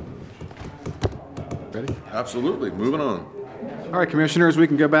 Ready? Absolutely. Moving on. All right, Commissioners, we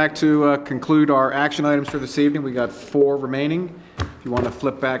can go back to conclude our action items for this evening. We got 4 remaining. If you want to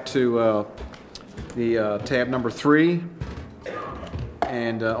flip back to the tab number 3,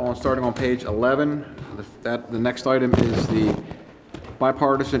 and starting on page 11, the next item is the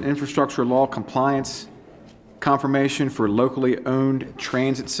bipartisan infrastructure law compliance confirmation for locally owned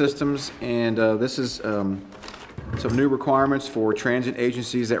transit systems, and this is some new requirements for transit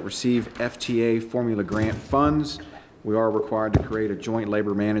agencies that receive FTA formula grant funds. We are required to create a joint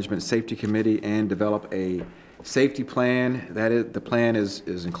labor management safety committee and develop a safety plan. The plan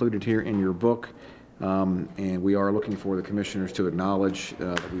is included here in your book, and we are looking for the commissioners to acknowledge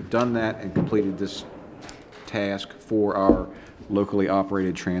that we've done that and completed this task for our locally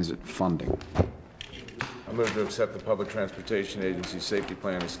operated transit funding. I move to accept the Public Transportation Agency Safety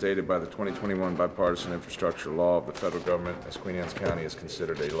Plan as stated by the 2021 Bipartisan Infrastructure Law of the federal government, as Queen Anne's County is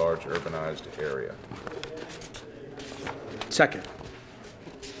considered a large urbanized area. Second.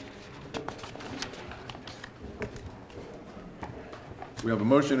 We have a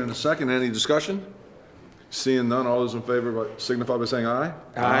motion and a second. Any discussion? Seeing none, all those in favor signify by saying aye.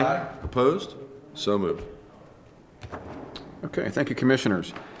 Aye. Opposed? So moved. Okay, thank you,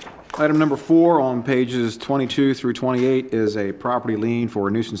 Commissioners. Item number 4 on pages 22 through 28 is a property lien for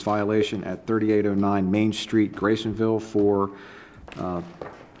a nuisance violation at 3809 Main Street, Graysonville for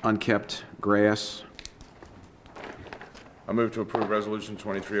unkept grass. I move to approve Resolution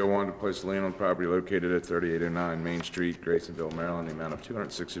 2301 to place a lien on property located at 3809 Main Street, Graysonville, Maryland, the amount of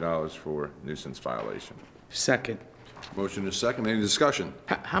 $260 for nuisance violation. Second. Motion is second. Any discussion?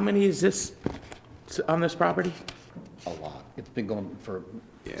 How many is this on this property? A lot. It's been going for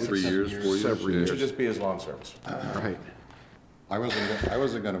 3 years, 4 years? Several It years. should just be his lawn service. Right. I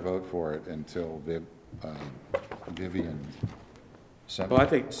wasn't going to vote for it until Vivian Well, I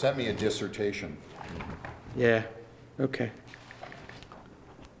think- sent me a dissertation. Yeah. Okay.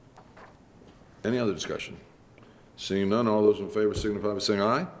 Any other discussion? Seeing none, all those in favor signify by saying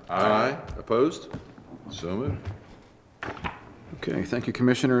aye. Aye. Opposed? So moved. Okay, thank you,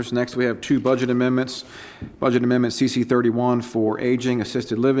 Commissioners. Next, we have 2 budget amendments. Budget Amendment CC 31 for aging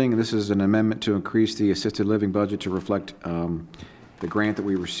assisted living. This is an amendment to increase the assisted living budget to reflect the grant that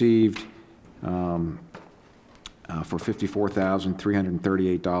we received for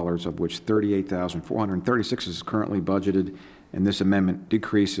 $54,338, of which $38,436 is currently budgeted, and this amendment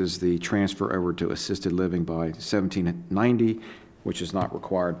decreases the transfer over to assisted living by $1,790, which is not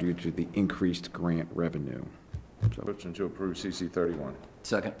required due to the increased grant revenue. Motion to approve CC 31.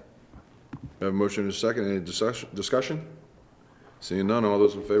 Second. We have a motion and a second. Any discussion? Seeing none, all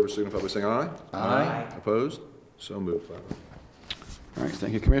those in favor signify by saying aye. Aye. Opposed? So moved. All right,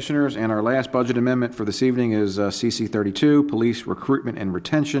 thank you, Commissioners. And our last budget amendment for this evening is CC 32, Police Recruitment and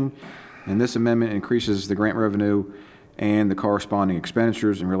Retention. And this amendment increases the grant revenue and the corresponding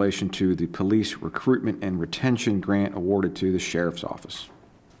expenditures in relation to the Police Recruitment and Retention grant awarded to the Sheriff's Office.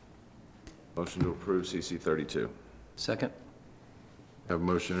 Motion to approve CC 32. Second. Have a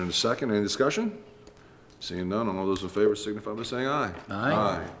motion and a second. Any discussion? Seeing none, all those in favor signify by saying aye.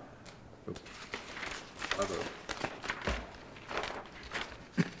 Aye. I vote.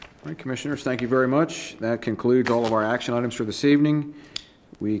 All right, Commissioners, thank you very much. That concludes all of our action items for this evening.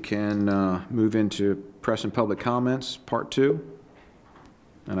 We can move into press and public comments, part 2.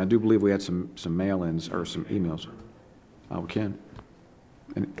 And I do believe we had some mail-ins or some emails. We can.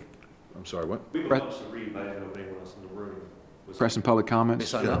 I'm sorry, what? We have a bunch to read, but I didn't know if anyone else in the room was. Press and public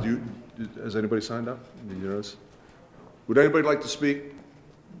comments. Yeah, has anybody signed up? Did you notice? Would anybody like to speak?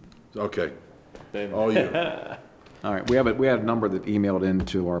 Okay. All you. All right, we had a number that emailed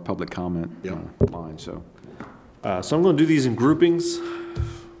into our public comment line, so. So I'm going to do these in groupings.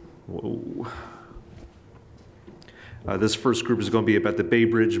 Whoa. This first group is going to be about the Bay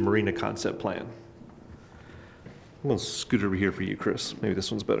Bridge Marina Concept Plan. I'm going to scoot over here for you, Chris. Maybe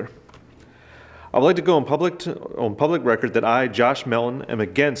this one's better. I would like to go on public record that I, Josh Melton, am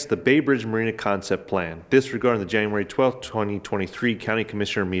against the Bay Bridge Marina Concept Plan, disregarding the January 12, 2023 County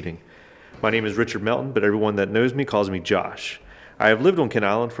Commissioner meeting. My name is Richard Melton, but everyone that knows me calls me Josh. I have lived on Kent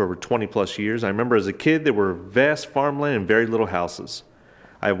Island for over 20 plus years. I remember as a kid there were vast farmland and very little houses.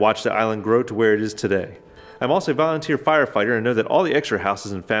 I have watched the island grow to where it is today. I'm also a volunteer firefighter and know that all the extra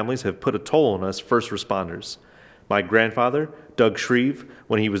houses and families have put a toll on us first responders. My grandfather, Doug Shreve,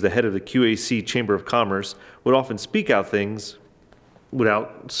 when he was the head of the QAC Chamber of Commerce, would often speak out things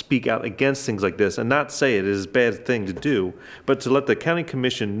speak out against things like this and not say it is a bad thing to do, but to let the county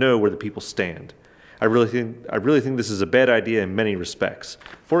commission know where the people stand. I really think this is a bad idea in many respects.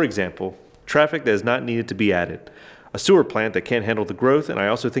 For example, traffic that is not needed to be added, a sewer plant that can't handle the growth, and I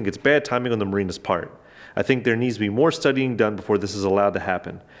also think it's bad timing on the marina's part. I think there needs to be more studying done before this is allowed to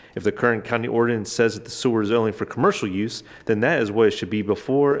happen. If the current county ordinance says that the sewer is only for commercial use, then that is what it should be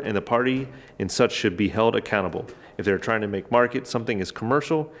before, and the party in such should be held accountable. If they're trying to make market something is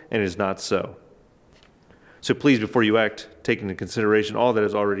commercial and it is not so. So please, before you act, take into consideration all that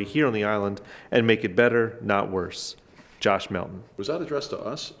is already here on the island and make it better, not worse. Josh Melton. Was that addressed to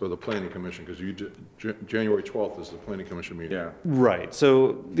us or the planning commission? Because January 12th is the planning commission meeting. Yeah. Right.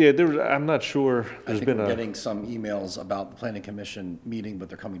 So, yeah, I'm not sure. I think we're getting some emails about the planning commission meeting, but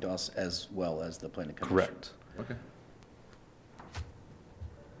they're coming to us as well as the planning commission. Correct. Okay.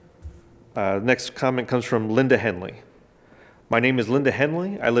 Next comment comes from Linda Henley. My name is Linda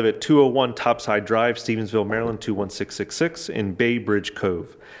Henley. I live at 201 Topside Drive, Stevensville, Maryland, 21666 in Bay Bridge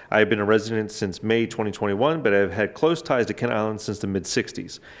Cove. I have been a resident since May 2021, but I have had close ties to Kent Island since the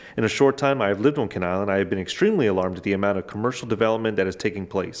mid-60s. In a short time I have lived on Kent Island, I have been extremely alarmed at the amount of commercial development that is taking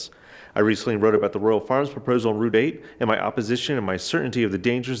place. I recently wrote about the Royal Farms proposal on Route 8 and my opposition and my certainty of the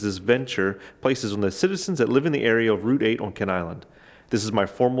dangers this venture places on the citizens that live in the area of Route 8 on Kent Island. This is my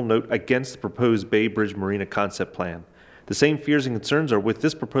formal note against the proposed Bay Bridge Marina concept plan. The same fears and concerns are with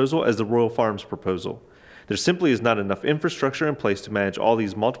this proposal as the Royal Farms proposal. There simply is not enough infrastructure in place to manage all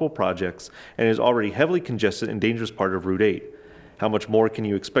these multiple projects, and it is already heavily congested and dangerous part of Route 8. How much more can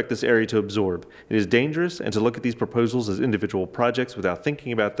you expect this area to absorb? It is dangerous, and to look at these proposals as individual projects without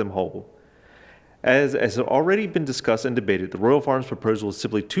thinking about them whole. As has already been discussed and debated, the Royal Farms proposal is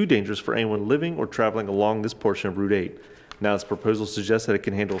simply too dangerous for anyone living or traveling along this portion of Route 8. Now, this proposal suggests that it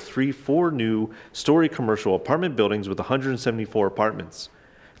can handle 4 new story commercial apartment buildings with 174 apartments.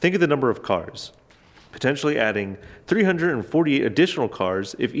 Think of the number of cars. Potentially adding 348 additional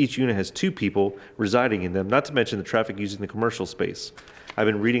cars if each unit has 2 people residing in them, not to mention the traffic using the commercial space. I've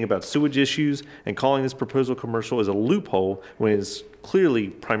been reading about sewage issues, and calling this proposal commercial is a loophole when it is clearly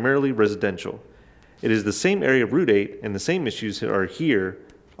primarily residential. It is the same area of Route 8, and the same issues are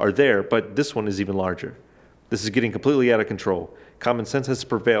there, but this one is even larger. This is getting completely out of control. Common sense has to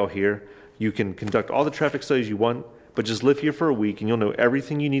prevail here. You can conduct all the traffic studies you want, but just live here for a week and you'll know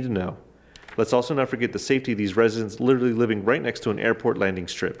everything you need to know. Let's also not forget the safety of these residents literally living right next to an airport landing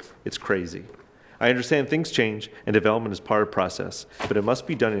strip. It's crazy. I understand things change and development is part of the process, but it must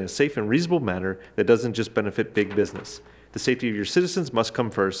be done in a safe and reasonable manner that doesn't just benefit big business. The safety of your citizens must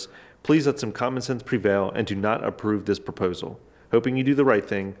come first. Please let some common sense prevail and do not approve this proposal. Hoping you do the right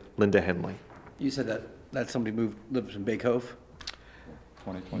thing, Linda Henley. You said that somebody lives in Bay Cove?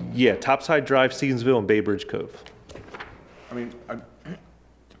 2021. Yeah, Topside Drive, Stevensville, and Bay Bridge Cove. I mean,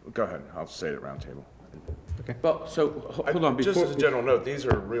 go ahead, I'll say it at round table. Okay. Well, so, hold on. Just as a general note, these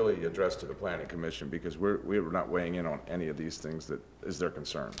are really addressed to the planning commission because we're not weighing in on any of these things that is their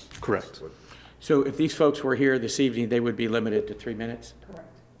concerns. Correct. So if these folks were here this evening, they would be limited to 3 minutes? Correct.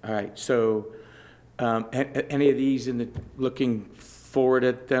 All right, so any of these looking forward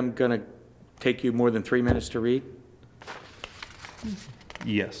at them going to take you more than 3 minutes to read?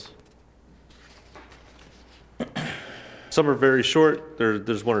 Yes. Some are very short.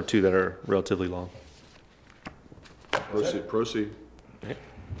 There's 1 or 2 that are relatively long. Proceed.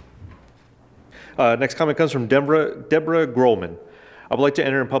 Next comment comes from Deborah Grolman. I would like to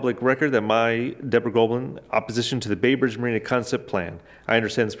enter in public record that my, Deborah Grolman, opposition to the Bay Bridge Marina concept plan. I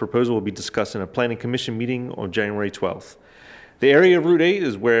understand this proposal will be discussed in a planning commission meeting on January 12th. The area of Route 8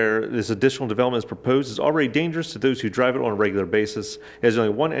 is where this additional development is proposed is already dangerous to those who drive it on a regular basis. It has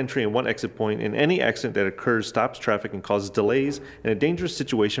only 1 entry and 1 exit point, and any accident that occurs stops traffic and causes delays and a dangerous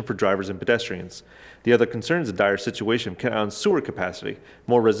situation for drivers and pedestrians. The other concern is the dire situation of Kent Island's sewer capacity.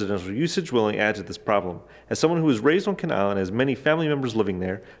 More residential usage will only add to this problem. As someone who was raised on Kent Island and has many family members living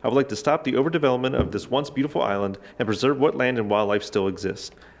there, I would like to stop the overdevelopment of this once beautiful island and preserve what land and wildlife still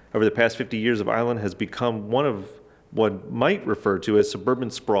exists. Over the past 50 years, the island has become one of what might refer to as suburban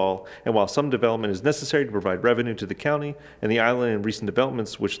sprawl, and while some development is necessary to provide revenue to the county and the island, and recent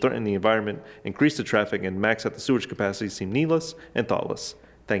developments which threaten the environment, increase the traffic, and max out the sewage capacity seem needless and thoughtless.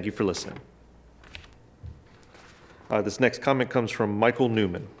 Thank you for listening. This next comment comes from Michael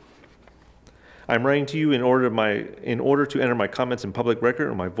Newman. I'm writing to you in order to enter my comments in public record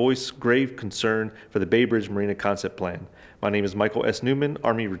on my voice grave concern for the Bay Bridge Marina concept plan. My name is Michael S. Newman,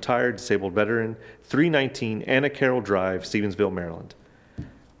 Army retired, disabled veteran, 319 Anna Carroll Drive, Stevensville, Maryland.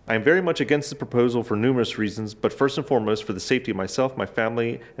 I am very much against the proposal for numerous reasons, but first and foremost for the safety of myself, my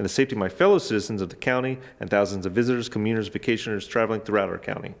family, and the safety of my fellow citizens of the county and thousands of visitors, commuters, vacationers traveling throughout our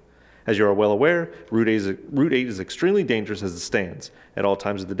county. As you are well aware, Route 8 is extremely dangerous as it stands. At all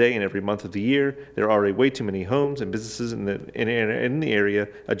times of the day and every month of the year, there are already way too many homes and businesses in the area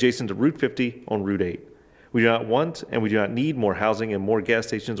adjacent to Route 50 on Route 8. We do not want and we do not need more housing and more gas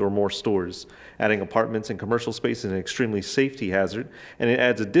stations or more stores. Adding apartments and commercial space is an extremely safety hazard, and it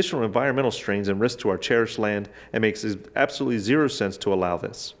adds additional environmental strains and risks to our cherished land and makes absolutely zero sense to allow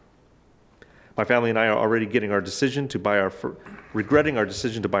this. My family and I are already regretting our decision to buy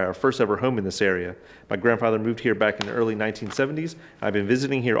our first ever home in this area. My grandfather moved here back in the early 1970s. I've been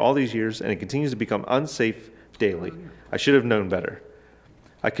visiting here all these years, and it continues to become unsafe daily. I should have known better.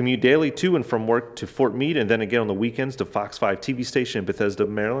 I commute daily to and from work to Fort Meade and then again on the weekends to Fox 5 TV station in Bethesda,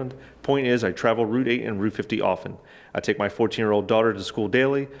 Maryland. Point is, I travel Route 8 and Route 50 often. I take my 14-year-old daughter to school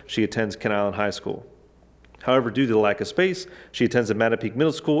daily. She attends Kent Island High School. However, due to the lack of space, she attends the Mattapique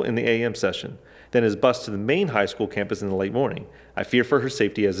Middle School in the AM session, then is bused to the main high school campus in the late morning. I fear for her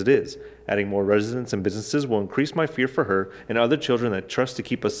safety as it is. Adding more residents and businesses will increase my fear for her and other children that trust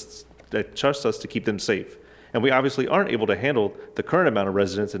us to keep them safe. And we obviously aren't able to handle the current amount of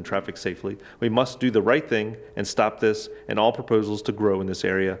residents and traffic safely. We must do the right thing and stop this and all proposals to grow in this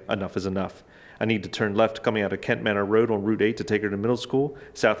area. Enough is enough. I need to turn left coming out of Kent Manor Road on Route 8 to take her to middle school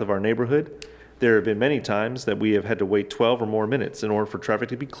south of our neighborhood. There have been many times that we have had to wait 12 or more minutes in order for traffic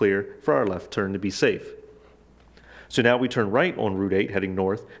to be clear for our left turn to be safe. So now we turn right on Route 8 heading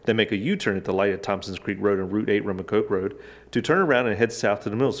north, then make a U-turn at the light at Thompsons Creek Road and Route 8 Remocoke Road to turn around and head south to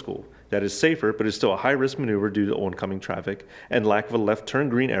the middle school. That is safer, but is still a high-risk maneuver due to oncoming traffic and lack of a left turn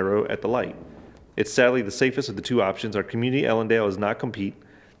green arrow at the light. It's sadly the safest of the two options. Our community, Ellendale, is not complete,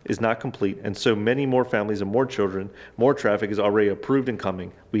 and so many more families and more children, more traffic is already approved and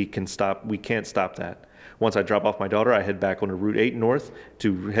coming. We can't stop that. Once I drop off my daughter, I head back onto Route 8 north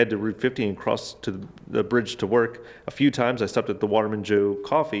to head to Route 50 and cross to the bridge to work. A few times I stopped at the Waterman Joe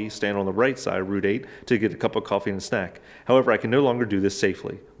Coffee stand on the right side of Route 8 to get a cup of coffee and a snack. However, I can no longer do this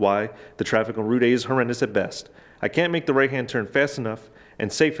safely. Why? The traffic on Route 8 is horrendous at best. I can't make the right-hand turn fast enough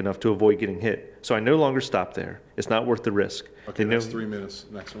and safe enough to avoid getting hit, so I no longer stop there. It's not worth the risk. Okay, that's 3 minutes.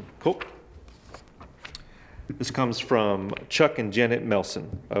 Next one. Cool. This comes from Chuck and Janet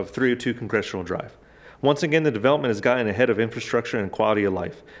Melson of 302 Congressional Drive. Once again, the development has gotten ahead of infrastructure and quality of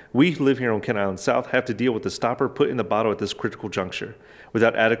life. We who live here on Kent Island South have to deal with the stopper put in the bottle at this critical juncture.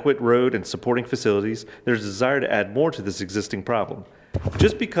 Without adequate road and supporting facilities, there's a desire to add more to this existing problem.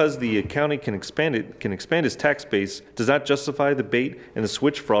 Just because the county can expand its tax base does not justify the bait and the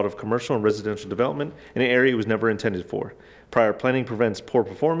switch fraud of commercial and residential development in an area it was never intended for. Prior planning prevents poor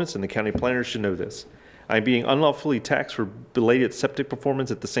performance, and the county planners should know this. I'm being unlawfully taxed for belated septic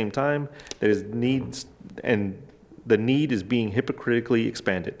performance at the same time that is needs, and the need is being hypocritically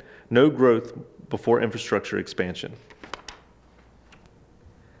expanded. No growth before infrastructure expansion.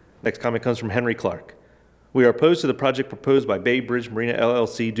 Next comment comes from Henry Clark. We are opposed to the project proposed by Bay Bridge Marina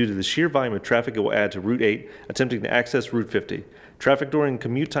LLC due to the sheer volume of traffic it will add to Route 8 attempting to access Route 50. Traffic during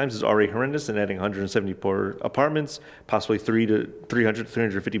commute times is already horrendous, and adding 174 apartments, possibly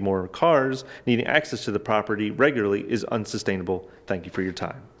 350 more cars, needing access to the property regularly is unsustainable. Thank you for your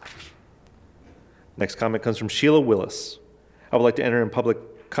time. Next comment comes from Sheila Willis. I would like to enter in public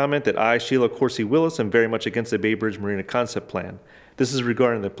comment that I, Sheila Corsi Willis, am very much against the Bay Bridge Marina Concept Plan. This is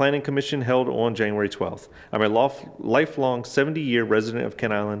regarding the Planning Commission held on January 12th. I'm a lifelong 70-year resident of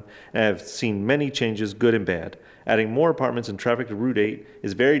Kent Island and have seen many changes, good and bad. Adding more apartments and traffic to Route 8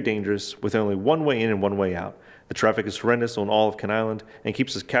 is very dangerous with only one way in and one way out. The traffic is horrendous on all of Kent Island and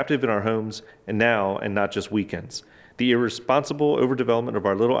keeps us captive in our homes and now and not just weekends. The irresponsible overdevelopment of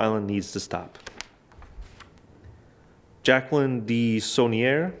our little island needs to stop. Jacqueline D.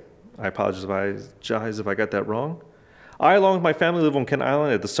 Saunier, I apologize if I got that wrong. I, along with my family, live on Kent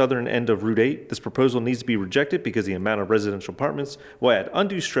Island at the southern end of Route 8. This proposal needs to be rejected because the amount of residential apartments will add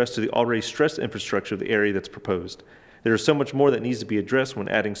undue stress to the already stressed infrastructure of the area that's proposed. There is so much more that needs to be addressed when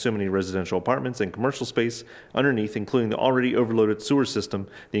adding so many residential apartments and commercial space underneath, including the already overloaded sewer system,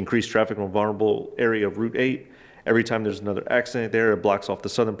 the increased traffic on a vulnerable area of Route 8. Every time there's another accident there, it blocks off the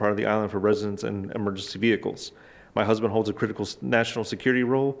southern part of the island for residents and emergency vehicles. My husband holds a critical national security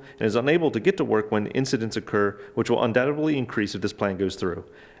role and is unable to get to work when incidents occur, which will undoubtedly increase if this plan goes through.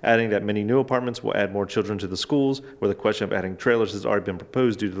 Adding that many new apartments will add more children to the schools, where the question of adding trailers has already been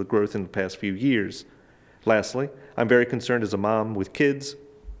proposed due to the growth in the past few years. Lastly, I'm very concerned as a mom with kids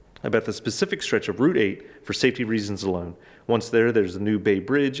about the specific stretch of Route 8 for safety reasons alone. Once there's a new Bay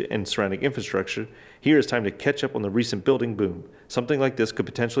Bridge and surrounding infrastructure. Here is time to catch up on the recent building boom. Something like this could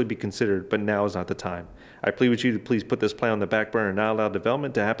potentially be considered, but now is not the time. I plead with you to please put this plan on the back burner and not allow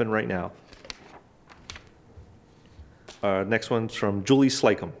development to happen right now. Next one's from Julie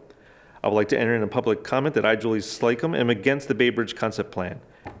Slacum. I would like to enter in a public comment that I, Julie Slacum, am against the Bay Bridge concept plan.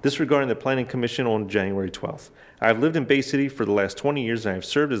 This regarding the Planning Commission on January 12th. I have lived in Bay City for the last 20 years, and I have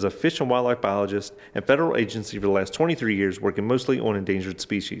served as a fish and wildlife biologist and federal agency for the last 23 years, working mostly on endangered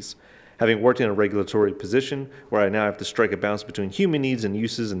species. Having worked in a regulatory position where I now have to strike a balance between human needs and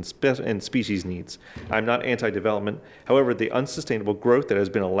uses and species needs, I'm not anti-development. However, the unsustainable growth that has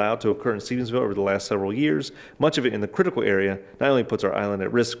been allowed to occur in Stevensville over the last several years, much of it in the critical area, not only puts our island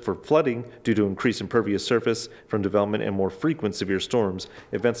at risk for flooding due to increased impervious surface from development and more frequent severe storms,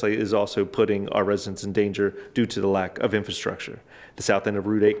 eventually is also putting our residents in danger due to the lack of infrastructure. The south end of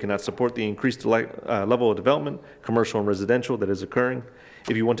Route 8 cannot support the increased level of development, commercial and residential, that is occurring.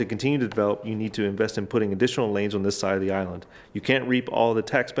 If you want to continue to develop, you need to invest in putting additional lanes on this side of the island. You can't reap all the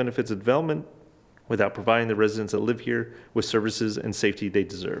tax benefits of development without providing the residents that live here with services and safety they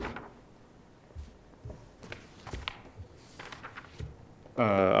deserve.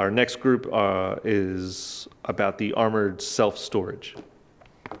 Our next group is about the armored self-storage.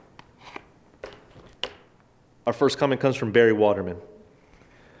 Our first comment comes from Barry Waterman.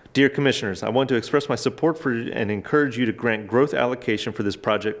 Dear Commissioners, I want to express my support for and encourage you to grant growth allocation for this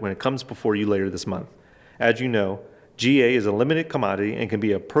project when it comes before you later this month. As you know, GA is a limited commodity and can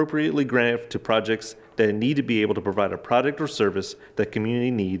be appropriately granted to projects that need to be able to provide a product or service that community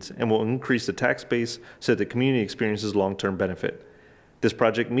needs and will increase the tax base so that the community experiences long-term benefit. This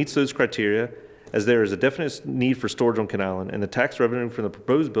project meets those criteria as there is a definite need for storage on Can Island, and the tax revenue from the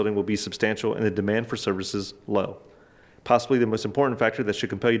proposed building will be substantial and the demand for services low. Possibly the most important factor that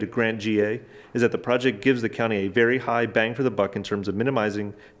should compel you to grant GA is that the project gives the county a very high bang for the buck in terms of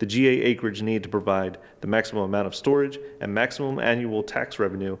minimizing the GA acreage needed to provide the maximum amount of storage and maximum annual tax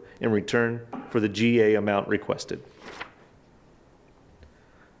revenue in return for the GA amount requested.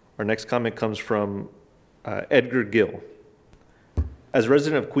 Our next comment comes from Edgar Gill. As a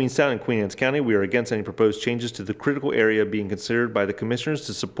resident of Queenstown and Queen Anne's County, we are against any proposed changes to the critical area being considered by the commissioners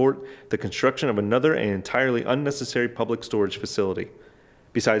to support the construction of another and entirely unnecessary public storage facility.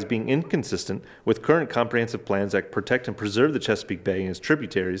 Besides being inconsistent with current comprehensive plans that protect and preserve the Chesapeake Bay and its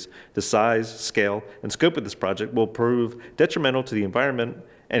tributaries, the size, scale, and scope of this project will prove detrimental to the environment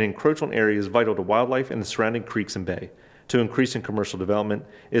and encroach on areas vital to wildlife and the surrounding creeks and bay. To increase in commercial development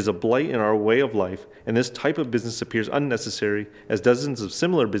is a blight in our way of life, and this type of business appears unnecessary as dozens of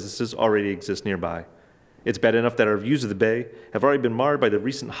similar businesses already exist nearby. It's bad enough that our views of the bay have already been marred by the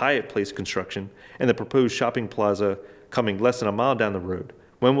recent Hyatt Place construction and the proposed shopping plaza coming less than a mile down the road.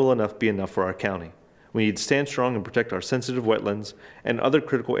 When will enough be enough for our county? We need to stand strong and protect our sensitive wetlands and other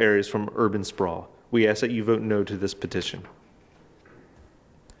critical areas from urban sprawl. We ask that you vote no to this petition.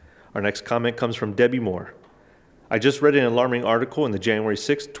 Our next comment comes from Debbie Moore. I just read an alarming article in the January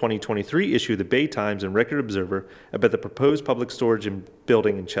 6, 2023 issue of the Bay Times and Record Observer about the proposed public storage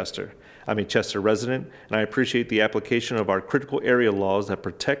building in Chester. I'm a Chester resident, and I appreciate the application of our critical area laws that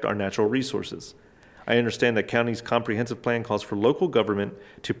protect our natural resources. I understand that county's comprehensive plan calls for local government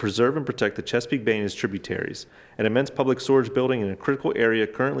to preserve and protect the Chesapeake Bay and its tributaries. An immense public storage building in a critical area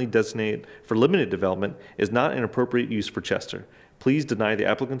currently designated for limited development is not an appropriate use for Chester. Please deny the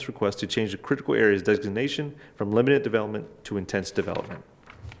applicant's request to change the critical area's designation from limited development to intense development.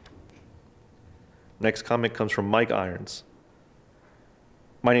 Next comment comes from Mike Irons.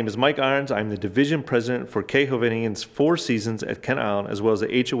 My name is Mike Irons. I'm the division president for Kay Hovnanian's Four Seasons at Kent Island, as well as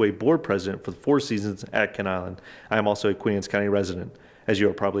the HOA board president for the Four Seasons at Kent Island. I am also a Queen Anne's County resident. As you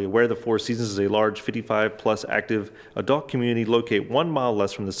are probably aware, the Four Seasons is a large 55-plus active adult community located 1 mile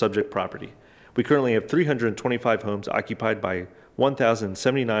less from the subject property. We currently have 325 homes occupied by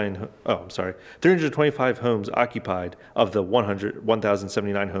 325 homes occupied of the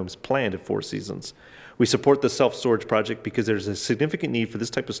 1,079 homes planned at Four Seasons. We support the self-storage project because there's a significant need for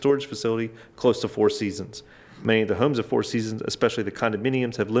this type of storage facility close to Four Seasons. Many of the homes at Four Seasons, especially the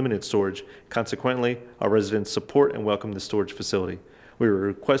condominiums, have limited storage. Consequently, our residents support and welcome the storage facility. We are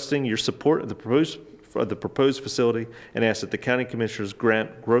requesting your support of the proposed facility and ask that the county commissioners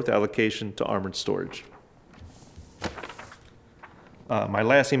grant growth allocation to armored storage. My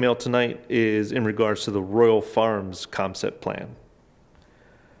last email tonight is in regards to the Royal Farms concept plan.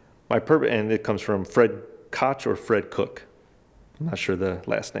 And it comes from Fred Koch or Fred Cook. I'm not sure the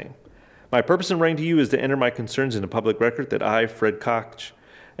last name. My purpose in writing to you is to enter my concerns in the public record that I, Fred Koch,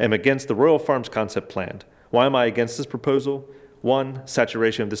 am against the Royal Farms concept plan. Why am I against this proposal? One,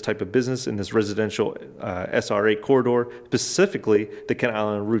 saturation of this type of business in this residential SR8 corridor, specifically the Kent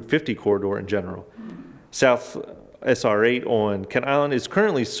Island Route 50 corridor in general. South SR8 on Kent Island is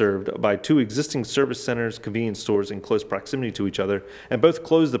currently served by 2 existing service centers, convenience stores in close proximity to each other, and both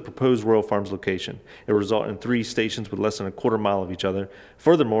close the proposed Royal Farms location. It will result in 3 stations with less than a quarter mile of each other.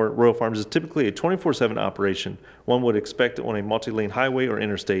 Furthermore, Royal Farms is typically a 24/7 operation, one would expect on a multi-lane highway or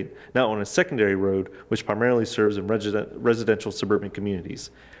interstate, not on a secondary road, which primarily serves in residential suburban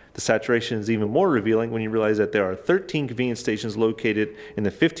communities. The saturation is even more revealing when you realize that there are 13 convenience stations located in the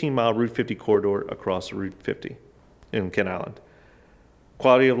 15-mile Route 50 corridor across Route 50 in Kent Island.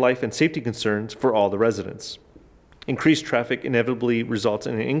 Quality of life and safety concerns for all the residents. Increased traffic inevitably results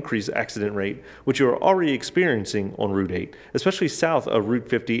in an increased accident rate, which you are already experiencing on Route 8, especially south of Route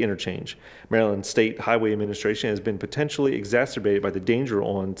 50 interchange. Maryland State Highway Administration has been potentially exacerbated by the danger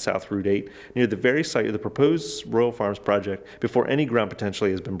on South Route 8 near the very site of the proposed Royal Farms project before any ground potentially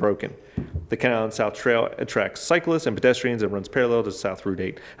has been broken. The Kent Island South Trail attracts cyclists and pedestrians and runs parallel to South Route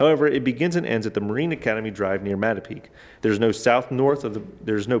 8. However, it begins and ends at the Marine Academy Drive near Mattapique. There's no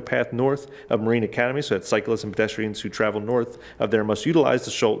path north of Marine Academy, so that cyclists and pedestrians who travel north of there must utilize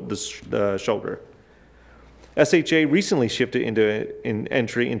the shoulder. SHA recently shifted an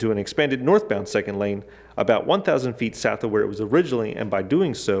entry into an expanded northbound second lane about 1,000 feet south of where it was originally, and by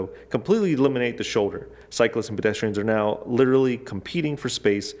doing so, completely eliminate the shoulder. Cyclists and pedestrians are now literally competing for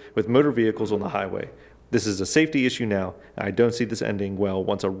space with motor vehicles on the highway. This is a safety issue now, and I don't see this ending well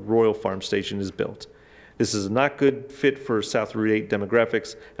once a Royal Farm station is built. This is not good fit for South Route 8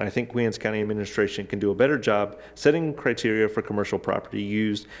 demographics, and I think Queen Anne's County administration can do a better job setting criteria for commercial property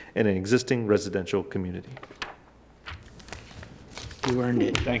used in an existing residential community. You earned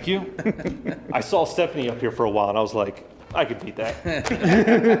it. Thank you. I saw Stephanie up here for a while, and I was like, I could beat that.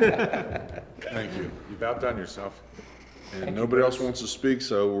 Thank you. You've outdone yourself. And nobody else wants to speak,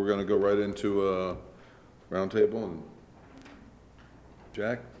 so we're going to go right into a roundtable. And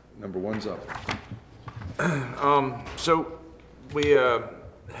Jack, number 1's up. So we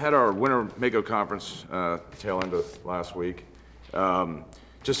had our Winter Mako conference tail end of last week.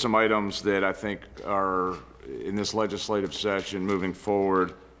 Just some items that I think are in this legislative session moving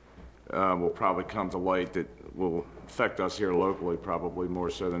forward will probably come to light that will affect us here locally, probably more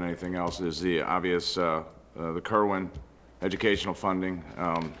so than anything else, is the obvious, the Kerwin educational funding.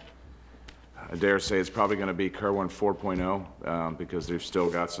 I dare say it's probably going to be Kerwin 4.0 because they've still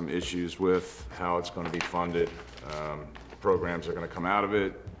got some issues with how it's going to be funded. Programs are going to come out of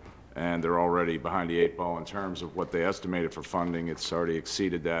it, and they're already behind the 8 ball in terms of what they estimated for funding. It's already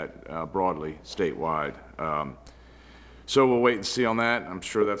exceeded that broadly statewide. So we'll wait and see on that. I'm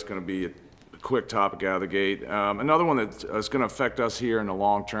sure that's going to be a quick topic out of the gate. Another one that's going to affect us here in the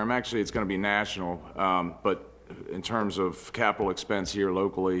long term, actually it's going to be national, but in terms of capital expense here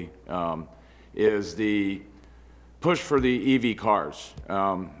locally, is the push for the EV cars.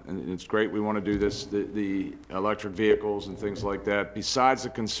 And it's great we want to do this, the electric vehicles and things like that. Besides the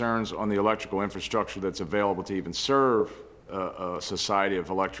concerns on the electrical infrastructure that's available to even serve a society of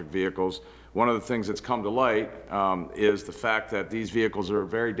electric vehicles, one of the things that's come to light is the fact that these vehicles are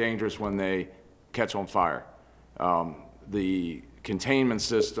very dangerous when they catch on fire. The containment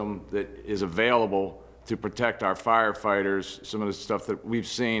system that is available to protect our firefighters, some of the stuff that we've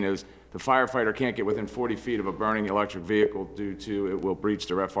seen is the firefighter can't get within 40 feet of a burning electric vehicle due to it will breach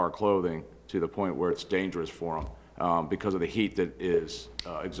their FR clothing to the point where it's dangerous for them because of the heat that is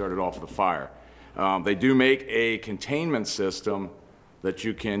exerted off of the fire. They do make a containment system that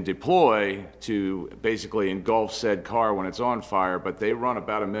you can deploy to basically engulf said car when it's on fire, but they run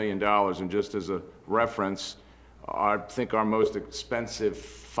about $1 million, and just as a reference, I think our most expensive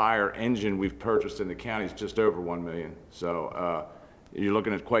fire engine we've purchased in the county is just over $1 million. So you're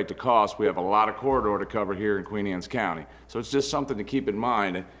looking at quite the cost. We have a lot of corridor to cover here in Queen Anne's County. So it's just something to keep in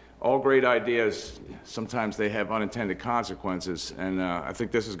mind. All great ideas, sometimes they have unintended consequences, and I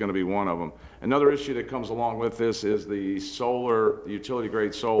think this is going to be one of them. Another issue that comes along with this is the solar, the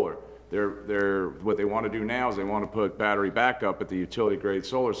utility-grade solar. What they want to do now is they want to put battery backup at the utility-grade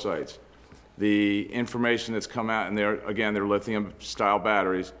solar sites. The information that's come out, and they're lithium-style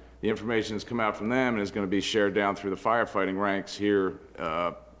batteries, the information that's come out from them and is going to be shared down through the firefighting ranks here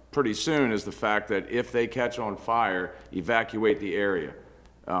pretty soon is the fact that if they catch on fire, evacuate the area.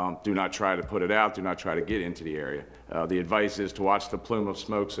 Do not try to put it out. Do not try to get into the area. The advice is to watch the plume of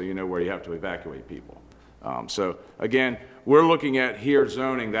smoke so you know where you have to evacuate people. So again, we're looking at here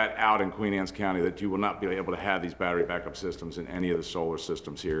zoning that out in Queen Anne's County, that you will not be able to have these battery backup systems in any of the solar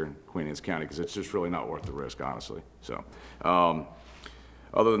systems here in Queen Anne's County because it's just really not worth the risk, honestly. So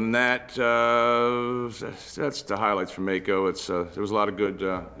Other than that, that's the highlights from Mako. There was a lot of good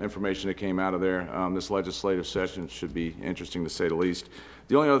information that came out of there. This legislative session should be interesting to say the least.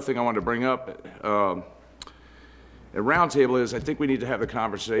 The only other thing I wanted to bring up at roundtable is I think we need to have the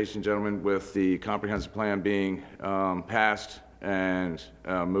conversation, gentlemen, with the comprehensive plan being passed and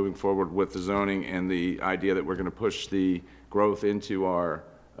moving forward with the zoning and the idea that we're going to push the growth into our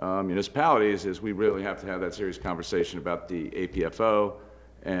municipalities, is we really have to have that serious conversation about the APFO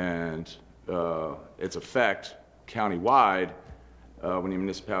and its effect countywide when the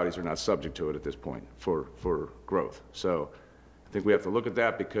municipalities are not subject to it at this point for growth. So I think we have to look at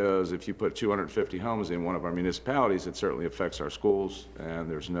that, because if you put 250 homes in one of our municipalities, it certainly affects our schools, and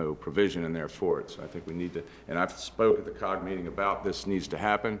there's no provision in there for it. So I think we need to, and I've spoke at the COG meeting about this needs to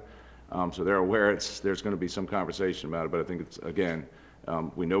happen, so they're aware there's going to be some conversation about it, but I think it's, again,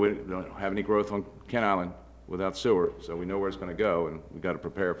 we know we don't have any growth on Kent Island without sewer, so we know where it's going to go, and we've got to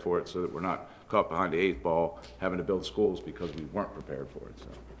prepare for it so that we're not caught behind the 8th ball having to build schools because we weren't prepared for it. So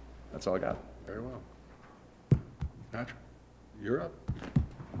that's all I got. Very well. Patrick, you're up.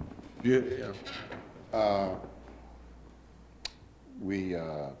 Yeah.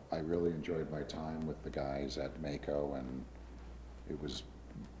 I really enjoyed my time with the guys at Mako, and it was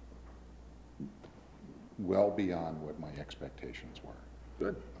well beyond what my expectations were.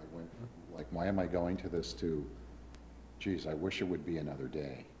 Good. I went, like, why am I going to this to, geez, I wish it would be another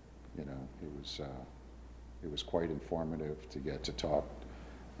day. You know, it was quite informative to get to talk.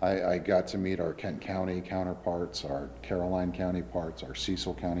 I got to meet our Kent County counterparts, our Caroline County parts, our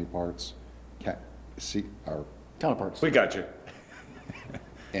Cecil County parts, our Counterparts. We got you.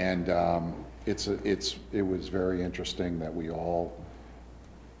 And it was very interesting that we all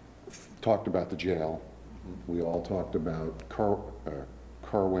talked about the jail. We all talked about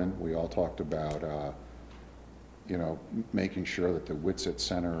Kerwin. We all talked about, making sure that the Whitsitt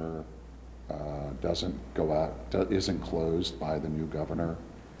Center doesn't go out, isn't closed by the new governor.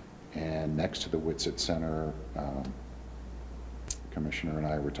 And next to the Whitsitt Center, Commissioner and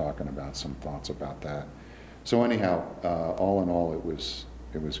I were talking about some thoughts about that. So anyhow, all in all, it was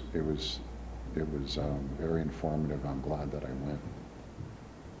very informative. I'm glad that I went.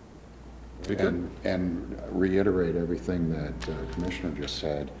 And reiterate everything that Commissioner just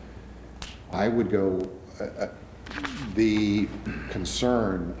said. I would go, the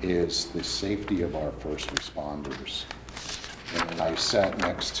concern is the safety of our first responders. And I sat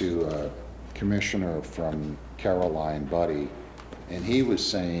next to a commissioner from Caroline, Buddy, and he was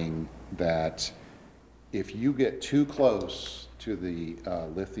saying that if you get too close to the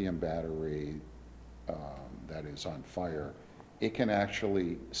lithium battery that is on fire, it can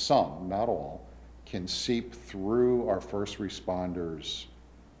actually, some, not all, can seep through our first responders'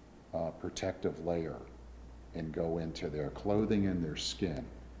 protective layer and go into their clothing and their skin.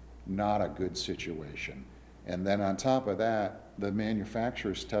 Not a good situation. And then on top of that, the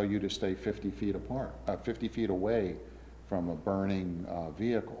manufacturers tell you to stay 50 feet apart, 50 feet away from a burning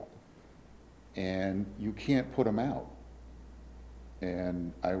vehicle. And you can't put them out.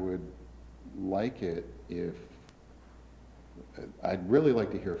 And I would like it if, I'd really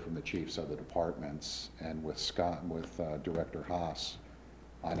like to hear from the chiefs of the departments and with Scott and with Director Haas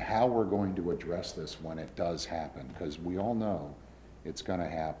on how we're going to address this when it does happen, because we all know it's going to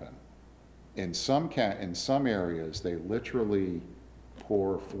happen. In some areas, they literally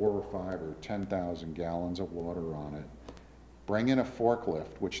pour 4 or 5 or 10,000 gallons of water on it, bring in a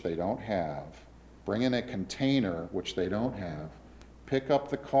forklift, which they don't have, bring in a container, which they don't have, pick up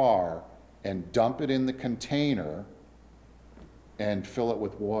the car and dump it in the container and fill it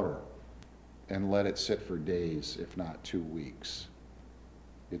with water and let it sit for days, if not 2 weeks.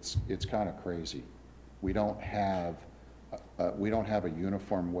 It's kind of crazy. We don't have a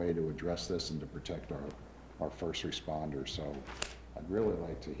uniform way to address this and to protect our first responders. So I'd really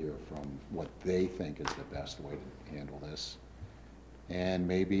like to hear from what they think is the best way to handle this. And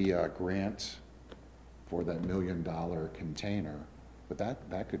maybe a grant for that $1 million container, but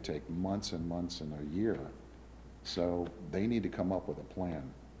that could take months and months and a year. So they need to come up with a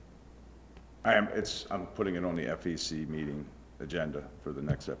plan. I'm putting it on the FEC meeting agenda for the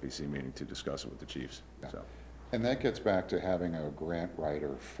next FEC meeting to discuss it with the chiefs. Yeah. So. And that gets back to having a grant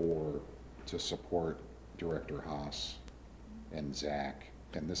writer to support Director Haas and Zach.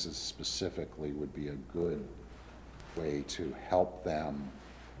 And this is specifically would be a good way to help them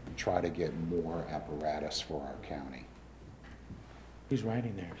try to get more apparatus for our county. Who's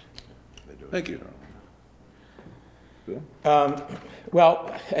writing theirs? Thank you.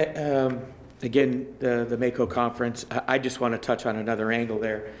 Well, again, the Mako conference, I just want to touch on another angle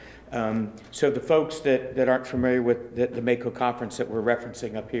there. So the folks that aren't familiar with the MACO conference that we're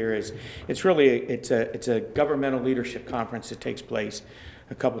referencing up here it's a governmental leadership conference that takes place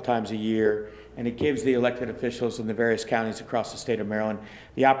a couple times a year, and it gives the elected officials in the various counties across the state of Maryland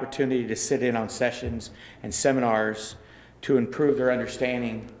the opportunity to sit in on sessions and seminars to improve their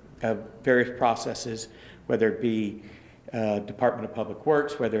understanding of various processes, whether it be Department of Public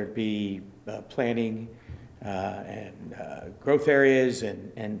Works, whether it be planning and growth areas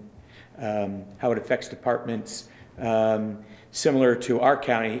and how it affects departments similar to our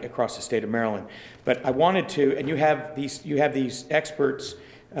county across the state of Maryland. But I wanted to, and you have these experts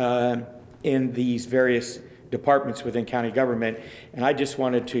in these various departments within county government, and I just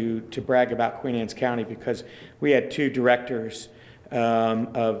wanted to brag about Queen Anne's County because we had two directors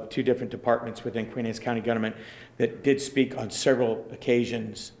of two different departments within Queen Anne's County government that did speak on several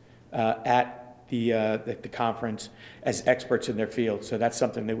occasions at the conference as experts in their field. So that's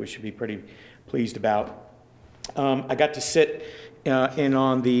something that we should be pretty pleased about. I got to sit in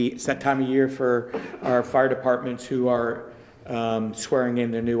on it's that time of year for our fire departments who are swearing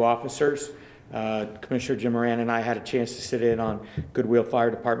in their new officers. Commissioner Jim Moran and I had a chance to sit in on Goodwill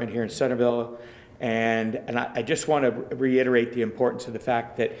Fire Department here in Centerville. And I just want to reiterate the importance of the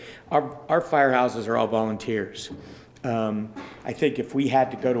fact that our firehouses are all volunteers. I think if we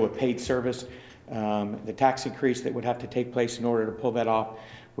had to go to a paid service, the tax increase that would have to take place in order to pull that off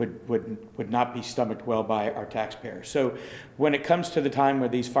would not be stomached well by our taxpayers. So when it comes to the time where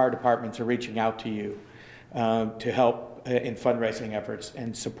these fire departments are reaching out to you to help in fundraising efforts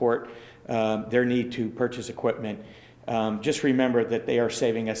and support their need to purchase equipment, just remember that they are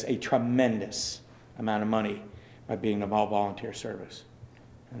saving us a tremendous amount of money by being an all-volunteer service.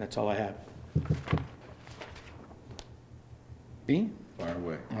 And that's all I have. B? Fire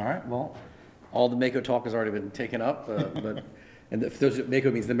away. All right, well, all the MACO talk has already been taken up, but, and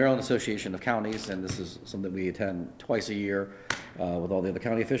MACO means the Maryland Association of Counties, and this is something we attend twice a year with all the other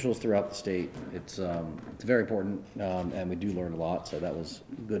county officials throughout the state. It's very important, and we do learn a lot, so that was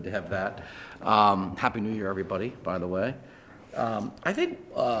good to have that. Happy New Year, everybody, by the way. I think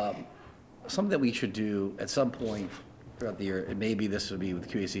something that we should do at some point throughout the year, and maybe this would be with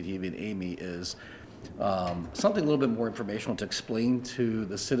QACTV and Amy, is something a little bit more informational to explain to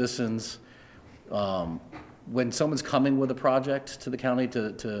the citizens when someone's coming with a project to the county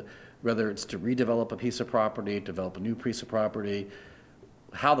to whether it's to redevelop a piece of property, develop a new piece of property,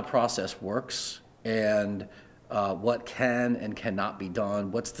 how the process works and what can and cannot be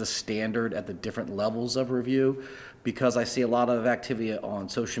done, what's the standard at the different levels of review, because I see a lot of activity on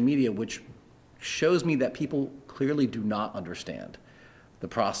social media which shows me that people clearly do not understand the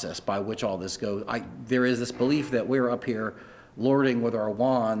process by which all this goes. There is this belief that we're up here lording with our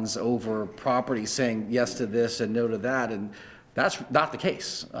wands over property, saying yes to this and no to that, and that's not the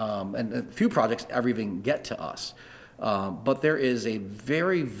case. And a few projects ever even get to us. But there is a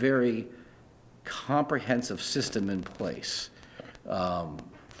very, very comprehensive system in place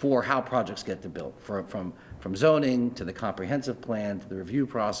for how projects get to built, from zoning to the comprehensive plan to the review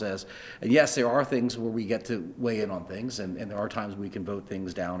process. And yes, there are things where we get to weigh in on things, and there are times we can vote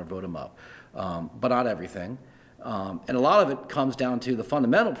things down or vote them up, but not everything. And a lot of it comes down to the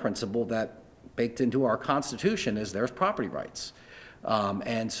fundamental principle that baked into our Constitution is there's property rights.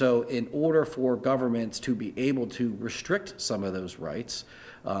 And so in order for governments to be able to restrict some of those rights,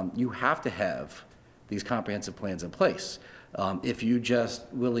 you have to have these comprehensive plans in place. If you just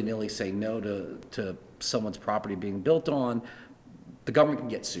willy-nilly say no to someone's property being built on, the government can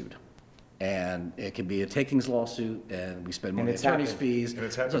get sued. And it can be a takings lawsuit, and we spend money on attorney's fees. And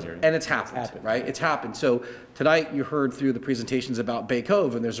it's happened. And it's happened, right? It's happened. So tonight you heard through the presentations about Bay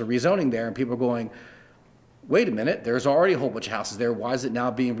Cove, and there's a rezoning there, and people are going, wait a minute, there's already a whole bunch of houses there. Why is it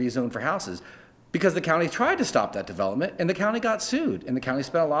now being rezoned for houses? Because the county tried to stop that development, and the county got sued, and the county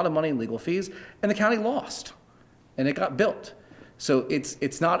spent a lot of money in legal fees, and the county lost, and it got built. So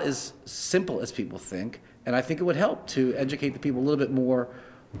it's not as simple as people think, and I think it would help to educate the people a little bit more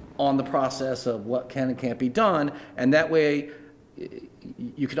on the process of what can and can't be done, and that way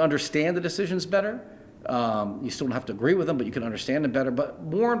you can understand the decisions better. You still don't have to agree with them, but you can understand them better. But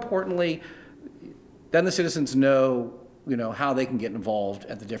more importantly, then the citizens know, how they can get involved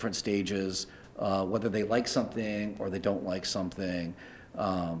at the different stages, whether they like something or they don't like something.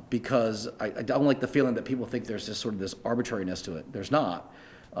 Because I don't like the feeling that people think there's this arbitrariness to it. There's not.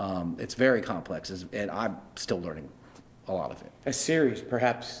 It's very complex, and I'm still learning a lot of it. A series,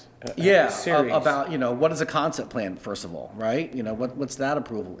 perhaps. A series. About, what is a concept plan, first of all, right? What's that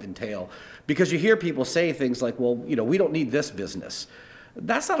approval entail? Because you hear people say things like, well, we don't need this business.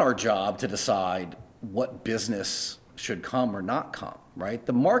 That's not our job to decide what business should come or not come, right?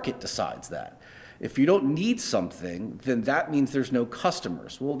 The market decides that. If you don't need something, then that means there's no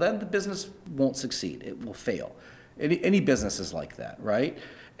customers. Well, then the business won't succeed. It will fail. Any business is like that, right?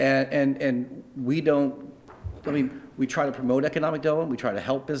 And we don't, I mean, we try to promote economic development. We try to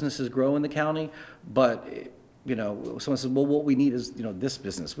help businesses grow in the county. But, you know, someone says, well, what we need is, you know, this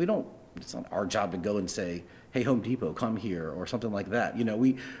business. We don't, it's not our job to go and say, hey, Home Depot, come here, or something like that. You know,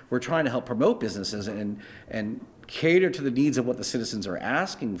 we're trying to help promote businesses and cater to the needs of what the citizens are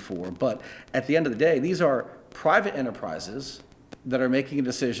asking for. But at the end of the day, these are private enterprises that are making a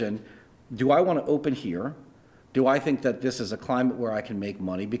decision. Do I want to open here? Do I think that this is a climate where I can make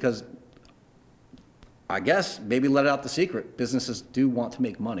money? Because I guess maybe let out the secret. Businesses do want to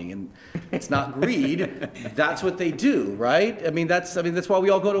make money, and it's not greed. That's what they do, right? I mean, that's why we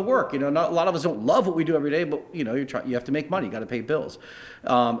all go to work. You know, a lot of us don't love what we do every day, but you know, you have to make money. You got to pay bills,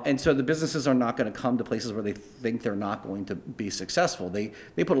 and so the businesses are not going to come to places where they think they're not going to be successful. They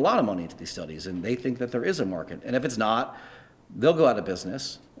put a lot of money into these studies, and they think that there is a market. And if it's not, they'll go out of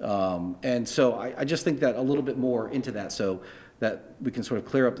business. And so I just think that a little bit more into that, so that we can sort of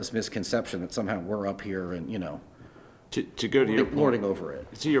clear up this misconception that somehow we're up here and, you know, to go to your point, lording over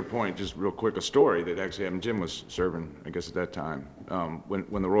it. To your point, just real quick, a story that actually happened. Jim was serving, I guess, at that time,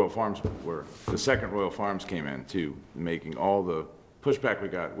 when the Royal Farms the second Royal Farms came in, too, making all the pushback we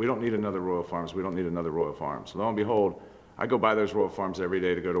got. We don't need another Royal Farms. We don't need another Royal Farms. Lo and behold, I go by those Royal Farms every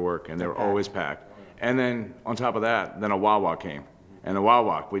day to go to work, and they're always packed. And then on top of that, then a Wawa came. And a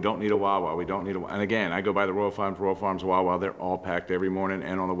Wawa, we don't need a Wawa, we don't need a, and again, I go by the Royal Farms, Wawa, they're all packed every morning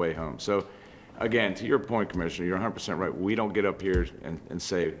and on the way home. So again, to your point, Commissioner, you're 100% right. We don't get up here and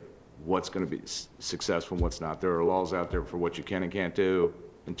say what's going to be successful and what's not. There are laws out there for what you can and can't do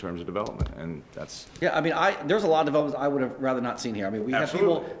in terms of development, and that's... Yeah, I mean, there's a lot of developments I would have rather not seen here. I mean, we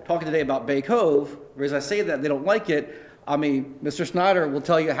Absolutely. have people talking today about Bay Cove, whereas I say that they don't like it. I mean, Mr. Snyder will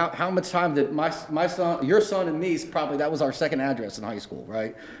tell you how much time that my son, your son and me's probably, that was our second address in high school,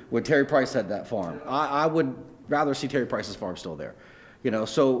 right? When Terry Price had that farm. I would rather see Terry Price's farm still there. You know,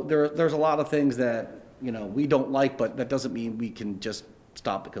 so there's a lot of things that, you know, we don't like, but that doesn't mean we can just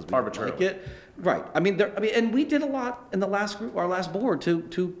stop because we don't like it. Right. I mean, and we did a lot in our last board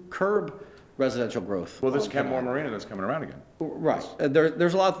to curb residential growth. Well, this Kenmore Marina that's coming around again. Right.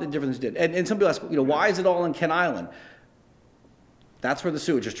 There's a lot of different things did. And some people ask, you know, why is it all in Ken Island? That's where the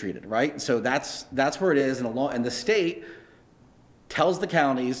sewage is treated, right? So that's where it is, and the state tells the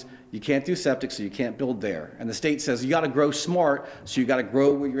counties, you can't do septic, so you can't build there. And the state says, you gotta grow smart, so you gotta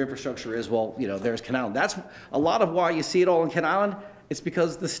grow where your infrastructure is. Well, you know, there's Ken Island. That's a lot of why you see it all in Ken Island. It's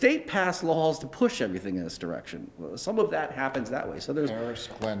because the state passed laws to push everything in this direction. Well, some of that happens that way. So there's Harris,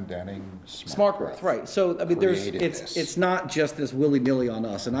 Glendenning, Smart Growth, right? So I mean, it's not just this willy-nilly on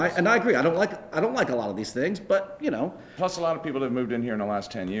us. And I agree. I don't like a lot of these things, but you know. Plus, a lot of people that have moved in here in the last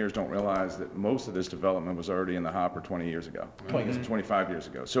 10 years don't realize that most of this development was already in the hopper 20 years ago, 25 years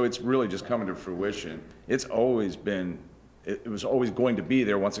ago. So it's really just coming to fruition. It's always been. It was always going to be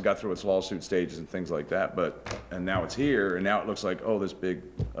there once it got through its lawsuit stages and things like that. And now it's here, and now it looks like, oh, this big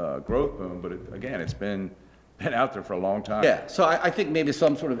growth boom. But again, it's been out there for a long time. Yeah, so I think maybe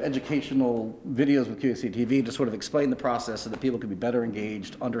some sort of educational videos with QAC TV to sort of explain the process so that people can be better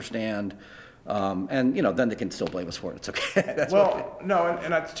engaged, understand, and you know, then they can still blame us for it. It's okay.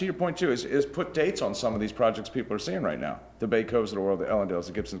 That's to your point too, is put dates on some of these projects people are seeing right now. The Bay Coves of the world, the Ellendales,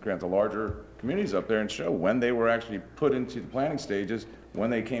 the Gibson Grant, the larger communities up there, and show when they were actually put into the planning stages,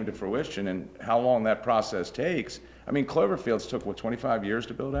 when they came to fruition, and how long that process takes. I mean, Cloverfields took, 25 years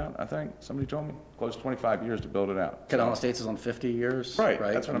to build out, I think? Somebody told me? Close to 25 years to build it out. Ken Island Estates is on 50 years. Right,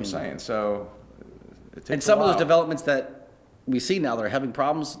 that's what I'm saying. So it takes and some a of those while. developments that we see now that are having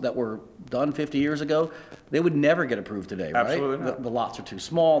problems that were done 50 years ago, they would never get approved today, right? Absolutely not. The lots are too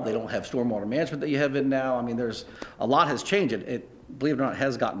small. They don't have stormwater management that you have in now. I mean, a lot has changed. It, believe it or not,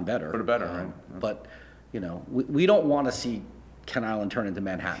 has gotten better. For the better, right? But, you know, we don't want to see Ken Island turn into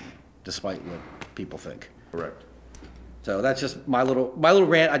Manhattan, despite what people think. Correct. So that's just my little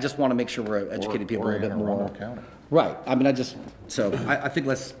rant. I just want to make sure we're educating people a little bit more. County. Right. I mean, I think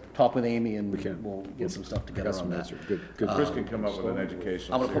let's talk with Amy and we'll get some stuff together on that. Good. Chris can come up with an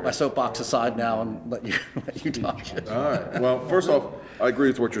education. I'm going to put my soapbox aside now and let you talk. All right. Well, first off, I agree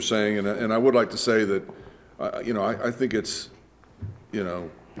with what you're saying, and I would like to say that, you know, I think it's, you know,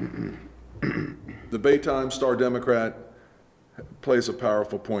 the Baytime Star Democrat plays a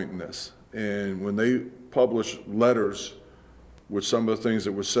powerful point in this. And when they publish letters with some of the things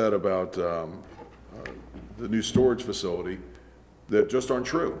that were said about the new storage facility that just aren't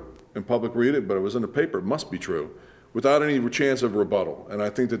true. And public read it, but it was in the paper, it must be true, without any chance of rebuttal. And I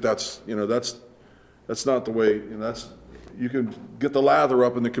think that's, you know, that's That's not the way, you can get the lather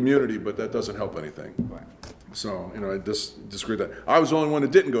up in the community, but that doesn't help anything. So, I disagree with that. I was the only one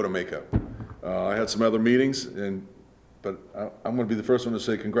that didn't go to Mako. I had some other meetings, but I'm going to be the first one to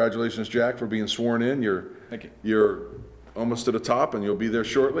say congratulations, Jack, for being sworn in. Thank you. You're almost to the top, and you'll be there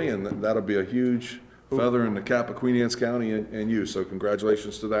shortly, and that'll be a huge feather in the cap of Queen Anne's County and you. So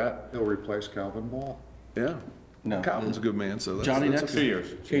congratulations to that. He'll replace Calvin Ball. Yeah. No. Calvin's a good man, so that's. Johnny that's next? okay. 2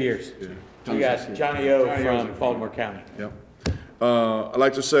 years. 2 years. Yeah. You got Johnny O from Baltimore County. Yep. I'd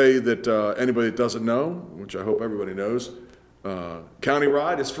like to say that anybody that doesn't know, which I hope everybody knows, county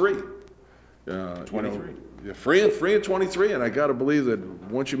ride is free. 23. Yeah, free in 23, and I got to believe that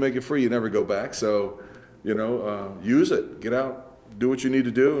once you make it free, you never go back. So, use it. Get out, do what you need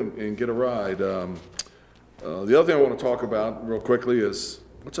to do, and get a ride. The other thing I want to talk about real quickly is,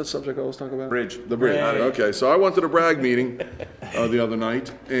 what's that subject I was talking about? Bridge. The bridge. Okay, so I went to the Bragg meeting the other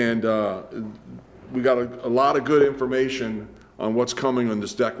night, and we got a lot of good information on what's coming on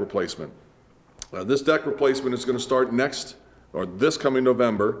this deck replacement. This deck replacement is going to start this coming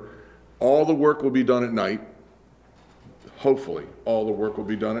November. All the work will be done at night. Hopefully, all the work will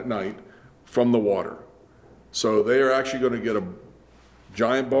be done at night from the water. So they are actually going to get a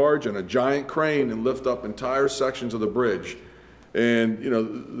giant barge and a giant crane and lift up entire sections of the bridge. And,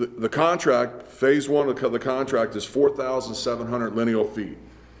 the contract, phase one of the contract is 4,700 lineal feet.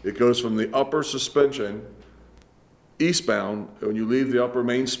 It goes from the upper suspension eastbound, when you leave the upper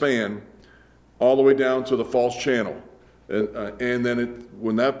main span, all the way down to the false channel. And then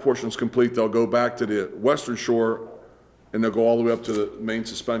when that portion is complete, they'll go back to the western shore and they'll go all the way up to the main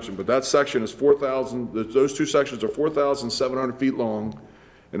suspension. But that section is those two sections are 4,700 feet long,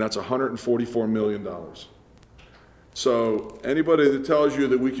 and that's $144 million. So anybody that tells you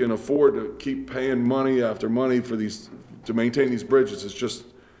that we can afford to keep paying money after money to maintain these bridges,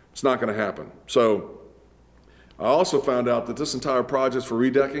 it's not going to happen. So I also found out that this entire project for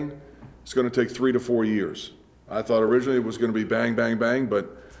redecking is going to take 3 to 4 years. I thought originally it was going to be bang, bang, bang,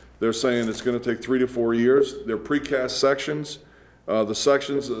 but they're saying it's going to take 3 to 4 years. They're precast sections. The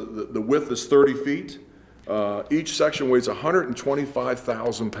sections, the width is 30 feet. Each section weighs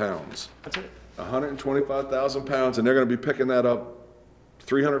 125,000 pounds. That's it. 125,000 pounds, and they're going to be picking that up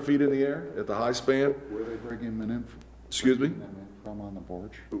 300 feet in the air at the high span. Where are they bringing them in from? Excuse me? From on the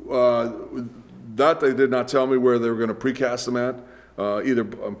barge? That they did not tell me where they were going to precast them at. Either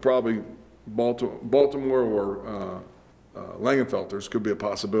probably Baltimore or Langenfelters could be a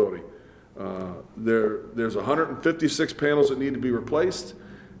possibility. There's 156 panels that need to be replaced,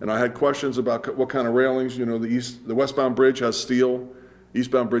 and I had questions about what kind of railings. The westbound bridge has steel,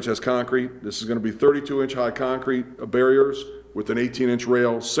 eastbound bridge has concrete. This is going to be 32-inch high concrete barriers with an 18-inch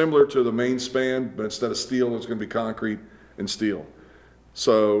rail, similar to the main span, but instead of steel, it's going to be concrete and steel.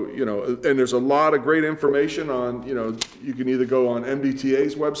 So, and there's a lot of great information on, you can either go on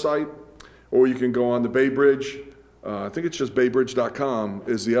MDTA's website or you can go on the Bay Bridge. I think it's just baybridge.com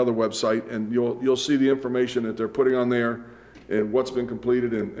is the other website, and you'll see the information that they're putting on there and what's been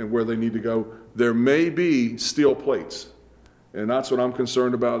completed and where they need to go. There may be steel plates, and that's what I'm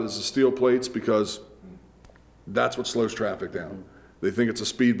concerned about is the steel plates, because that's what slows traffic down. They think it's a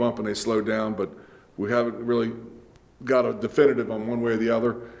speed bump and they slow down, but we haven't really got a definitive on one way or the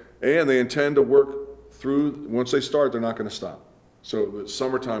other, and they intend to work through, once they start, they're not going to stop. So the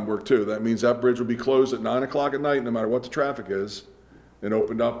summertime work too. That means that bridge will be closed at 9 o'clock at night, no matter what the traffic is, and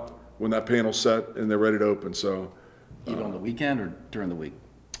opened up when that panel's set and they're ready to open. So Even on the weekend or during the week?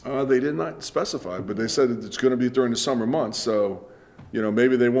 they did not specify, but they said that it's going to be during the summer months. So,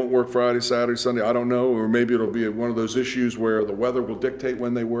 maybe they won't work Friday, Saturday, Sunday. I don't know, or maybe it'll be one of those issues where the weather will dictate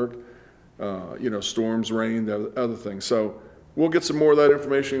when they work. Storms, rain, the other things. So we'll get some more of that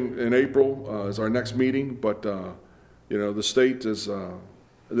information in April as our next meeting. But, the state is,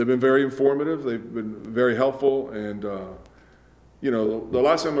 they've been very informative. They've been very helpful. And, the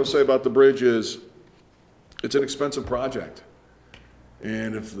last thing I'm going to say about the bridge is it's an expensive project.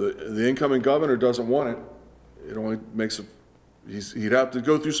 And if the incoming governor doesn't want it, it only makes it, he'd have to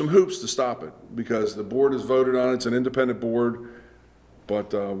go through some hoops to stop it, because the board has voted on it. It's an independent board.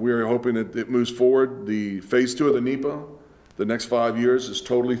 But we're hoping that it moves forward. The phase 2 of the NEPA, the next 5 years, is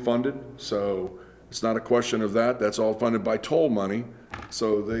totally funded. So it's not a question of that. That's all funded by toll money.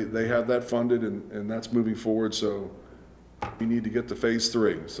 So they have that funded, and that's moving forward. So we need to get to phase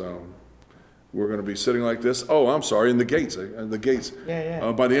 3. So we're going to be sitting like this. Oh, I'm sorry, in the gates.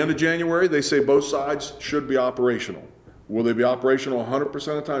 Yeah. By the end of January, they say both sides should be operational. Will they be operational 100%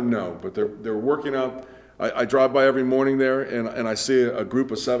 of the time? No, but they're working out. I drive by every morning there, and I see a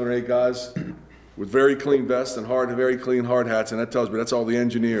group of 7 or 8 guys with very clean vests and very clean hard hats, and that tells me that's all the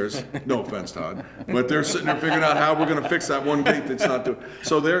engineers. No offense, Todd. But they're sitting there figuring out how we're gonna fix that one gate that's not doing.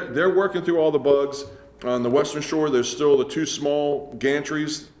 So they're working through all the bugs. On the western shore, there's still the 2 small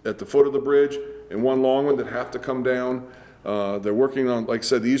gantries at the foot of the bridge and 1 long one that have to come down. They're working on, like I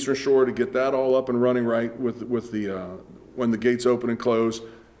said, the eastern shore to get that all up and running right with the, when the gates open and close.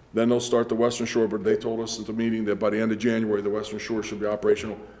 Then they'll start the western shore, but they told us at the meeting that by the end of January, the western shore should be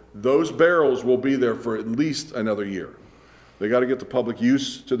operational. Those barrels will be there for at least another year. They got to get the public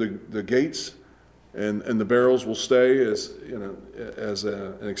use to the gates, and the barrels will stay as, you know, as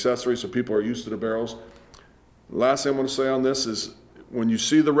an accessory, so people are used to the barrels. Last thing I'm going to say on this is, when you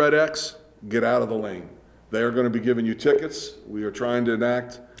see the red X, get out of the lane. They are going to be giving you tickets. We are trying to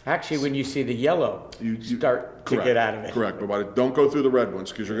enact. Actually, when you see the yellow, you start to get out of it. Correct, but don't go through the red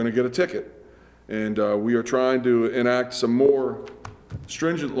ones, because you're going to get a ticket. And we are trying to enact some more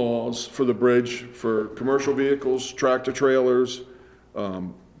stringent laws for the bridge, for commercial vehicles, tractor trailers,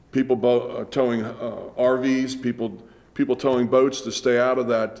 people towing RVs, people towing boats, to stay out of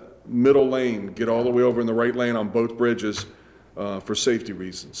that middle lane, get all the way over in the right lane on both bridges for safety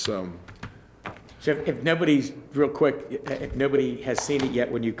reasons. So if nobody's, real quick, if nobody has seen it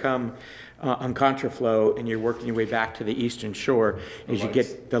yet, when you come on Contraflow and you're working your way back to the eastern shore, as you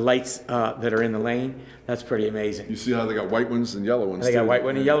get the lights that are in the lane, that's pretty amazing. You see how they got white ones and yellow ones? They got white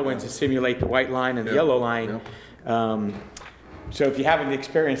one and yellow ones to simulate the white line and the yellow line. So if you haven't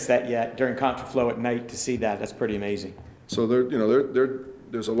experienced that yet during Contraflow at night, to see that, that's pretty amazing. So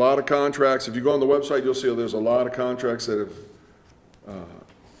there's a lot of contracts. If you go on the website, you'll see there's a lot of contracts that have,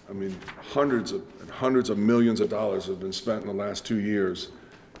 I mean, hundreds of millions of dollars have been spent in the last 2 years.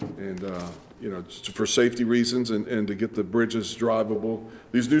 And, you know, for safety reasons and to get the bridges drivable.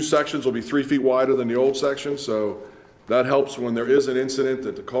 These new sections will be 3 feet wider than the old section, so that helps when there is an incident,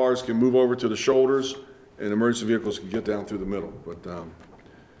 that the cars can move over to the shoulders and emergency vehicles can get down through the middle. But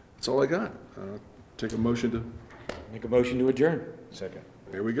that's all I got. Take a motion to... Make a motion to adjourn. Second.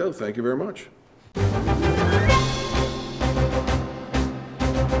 Here we go. Thank you very much.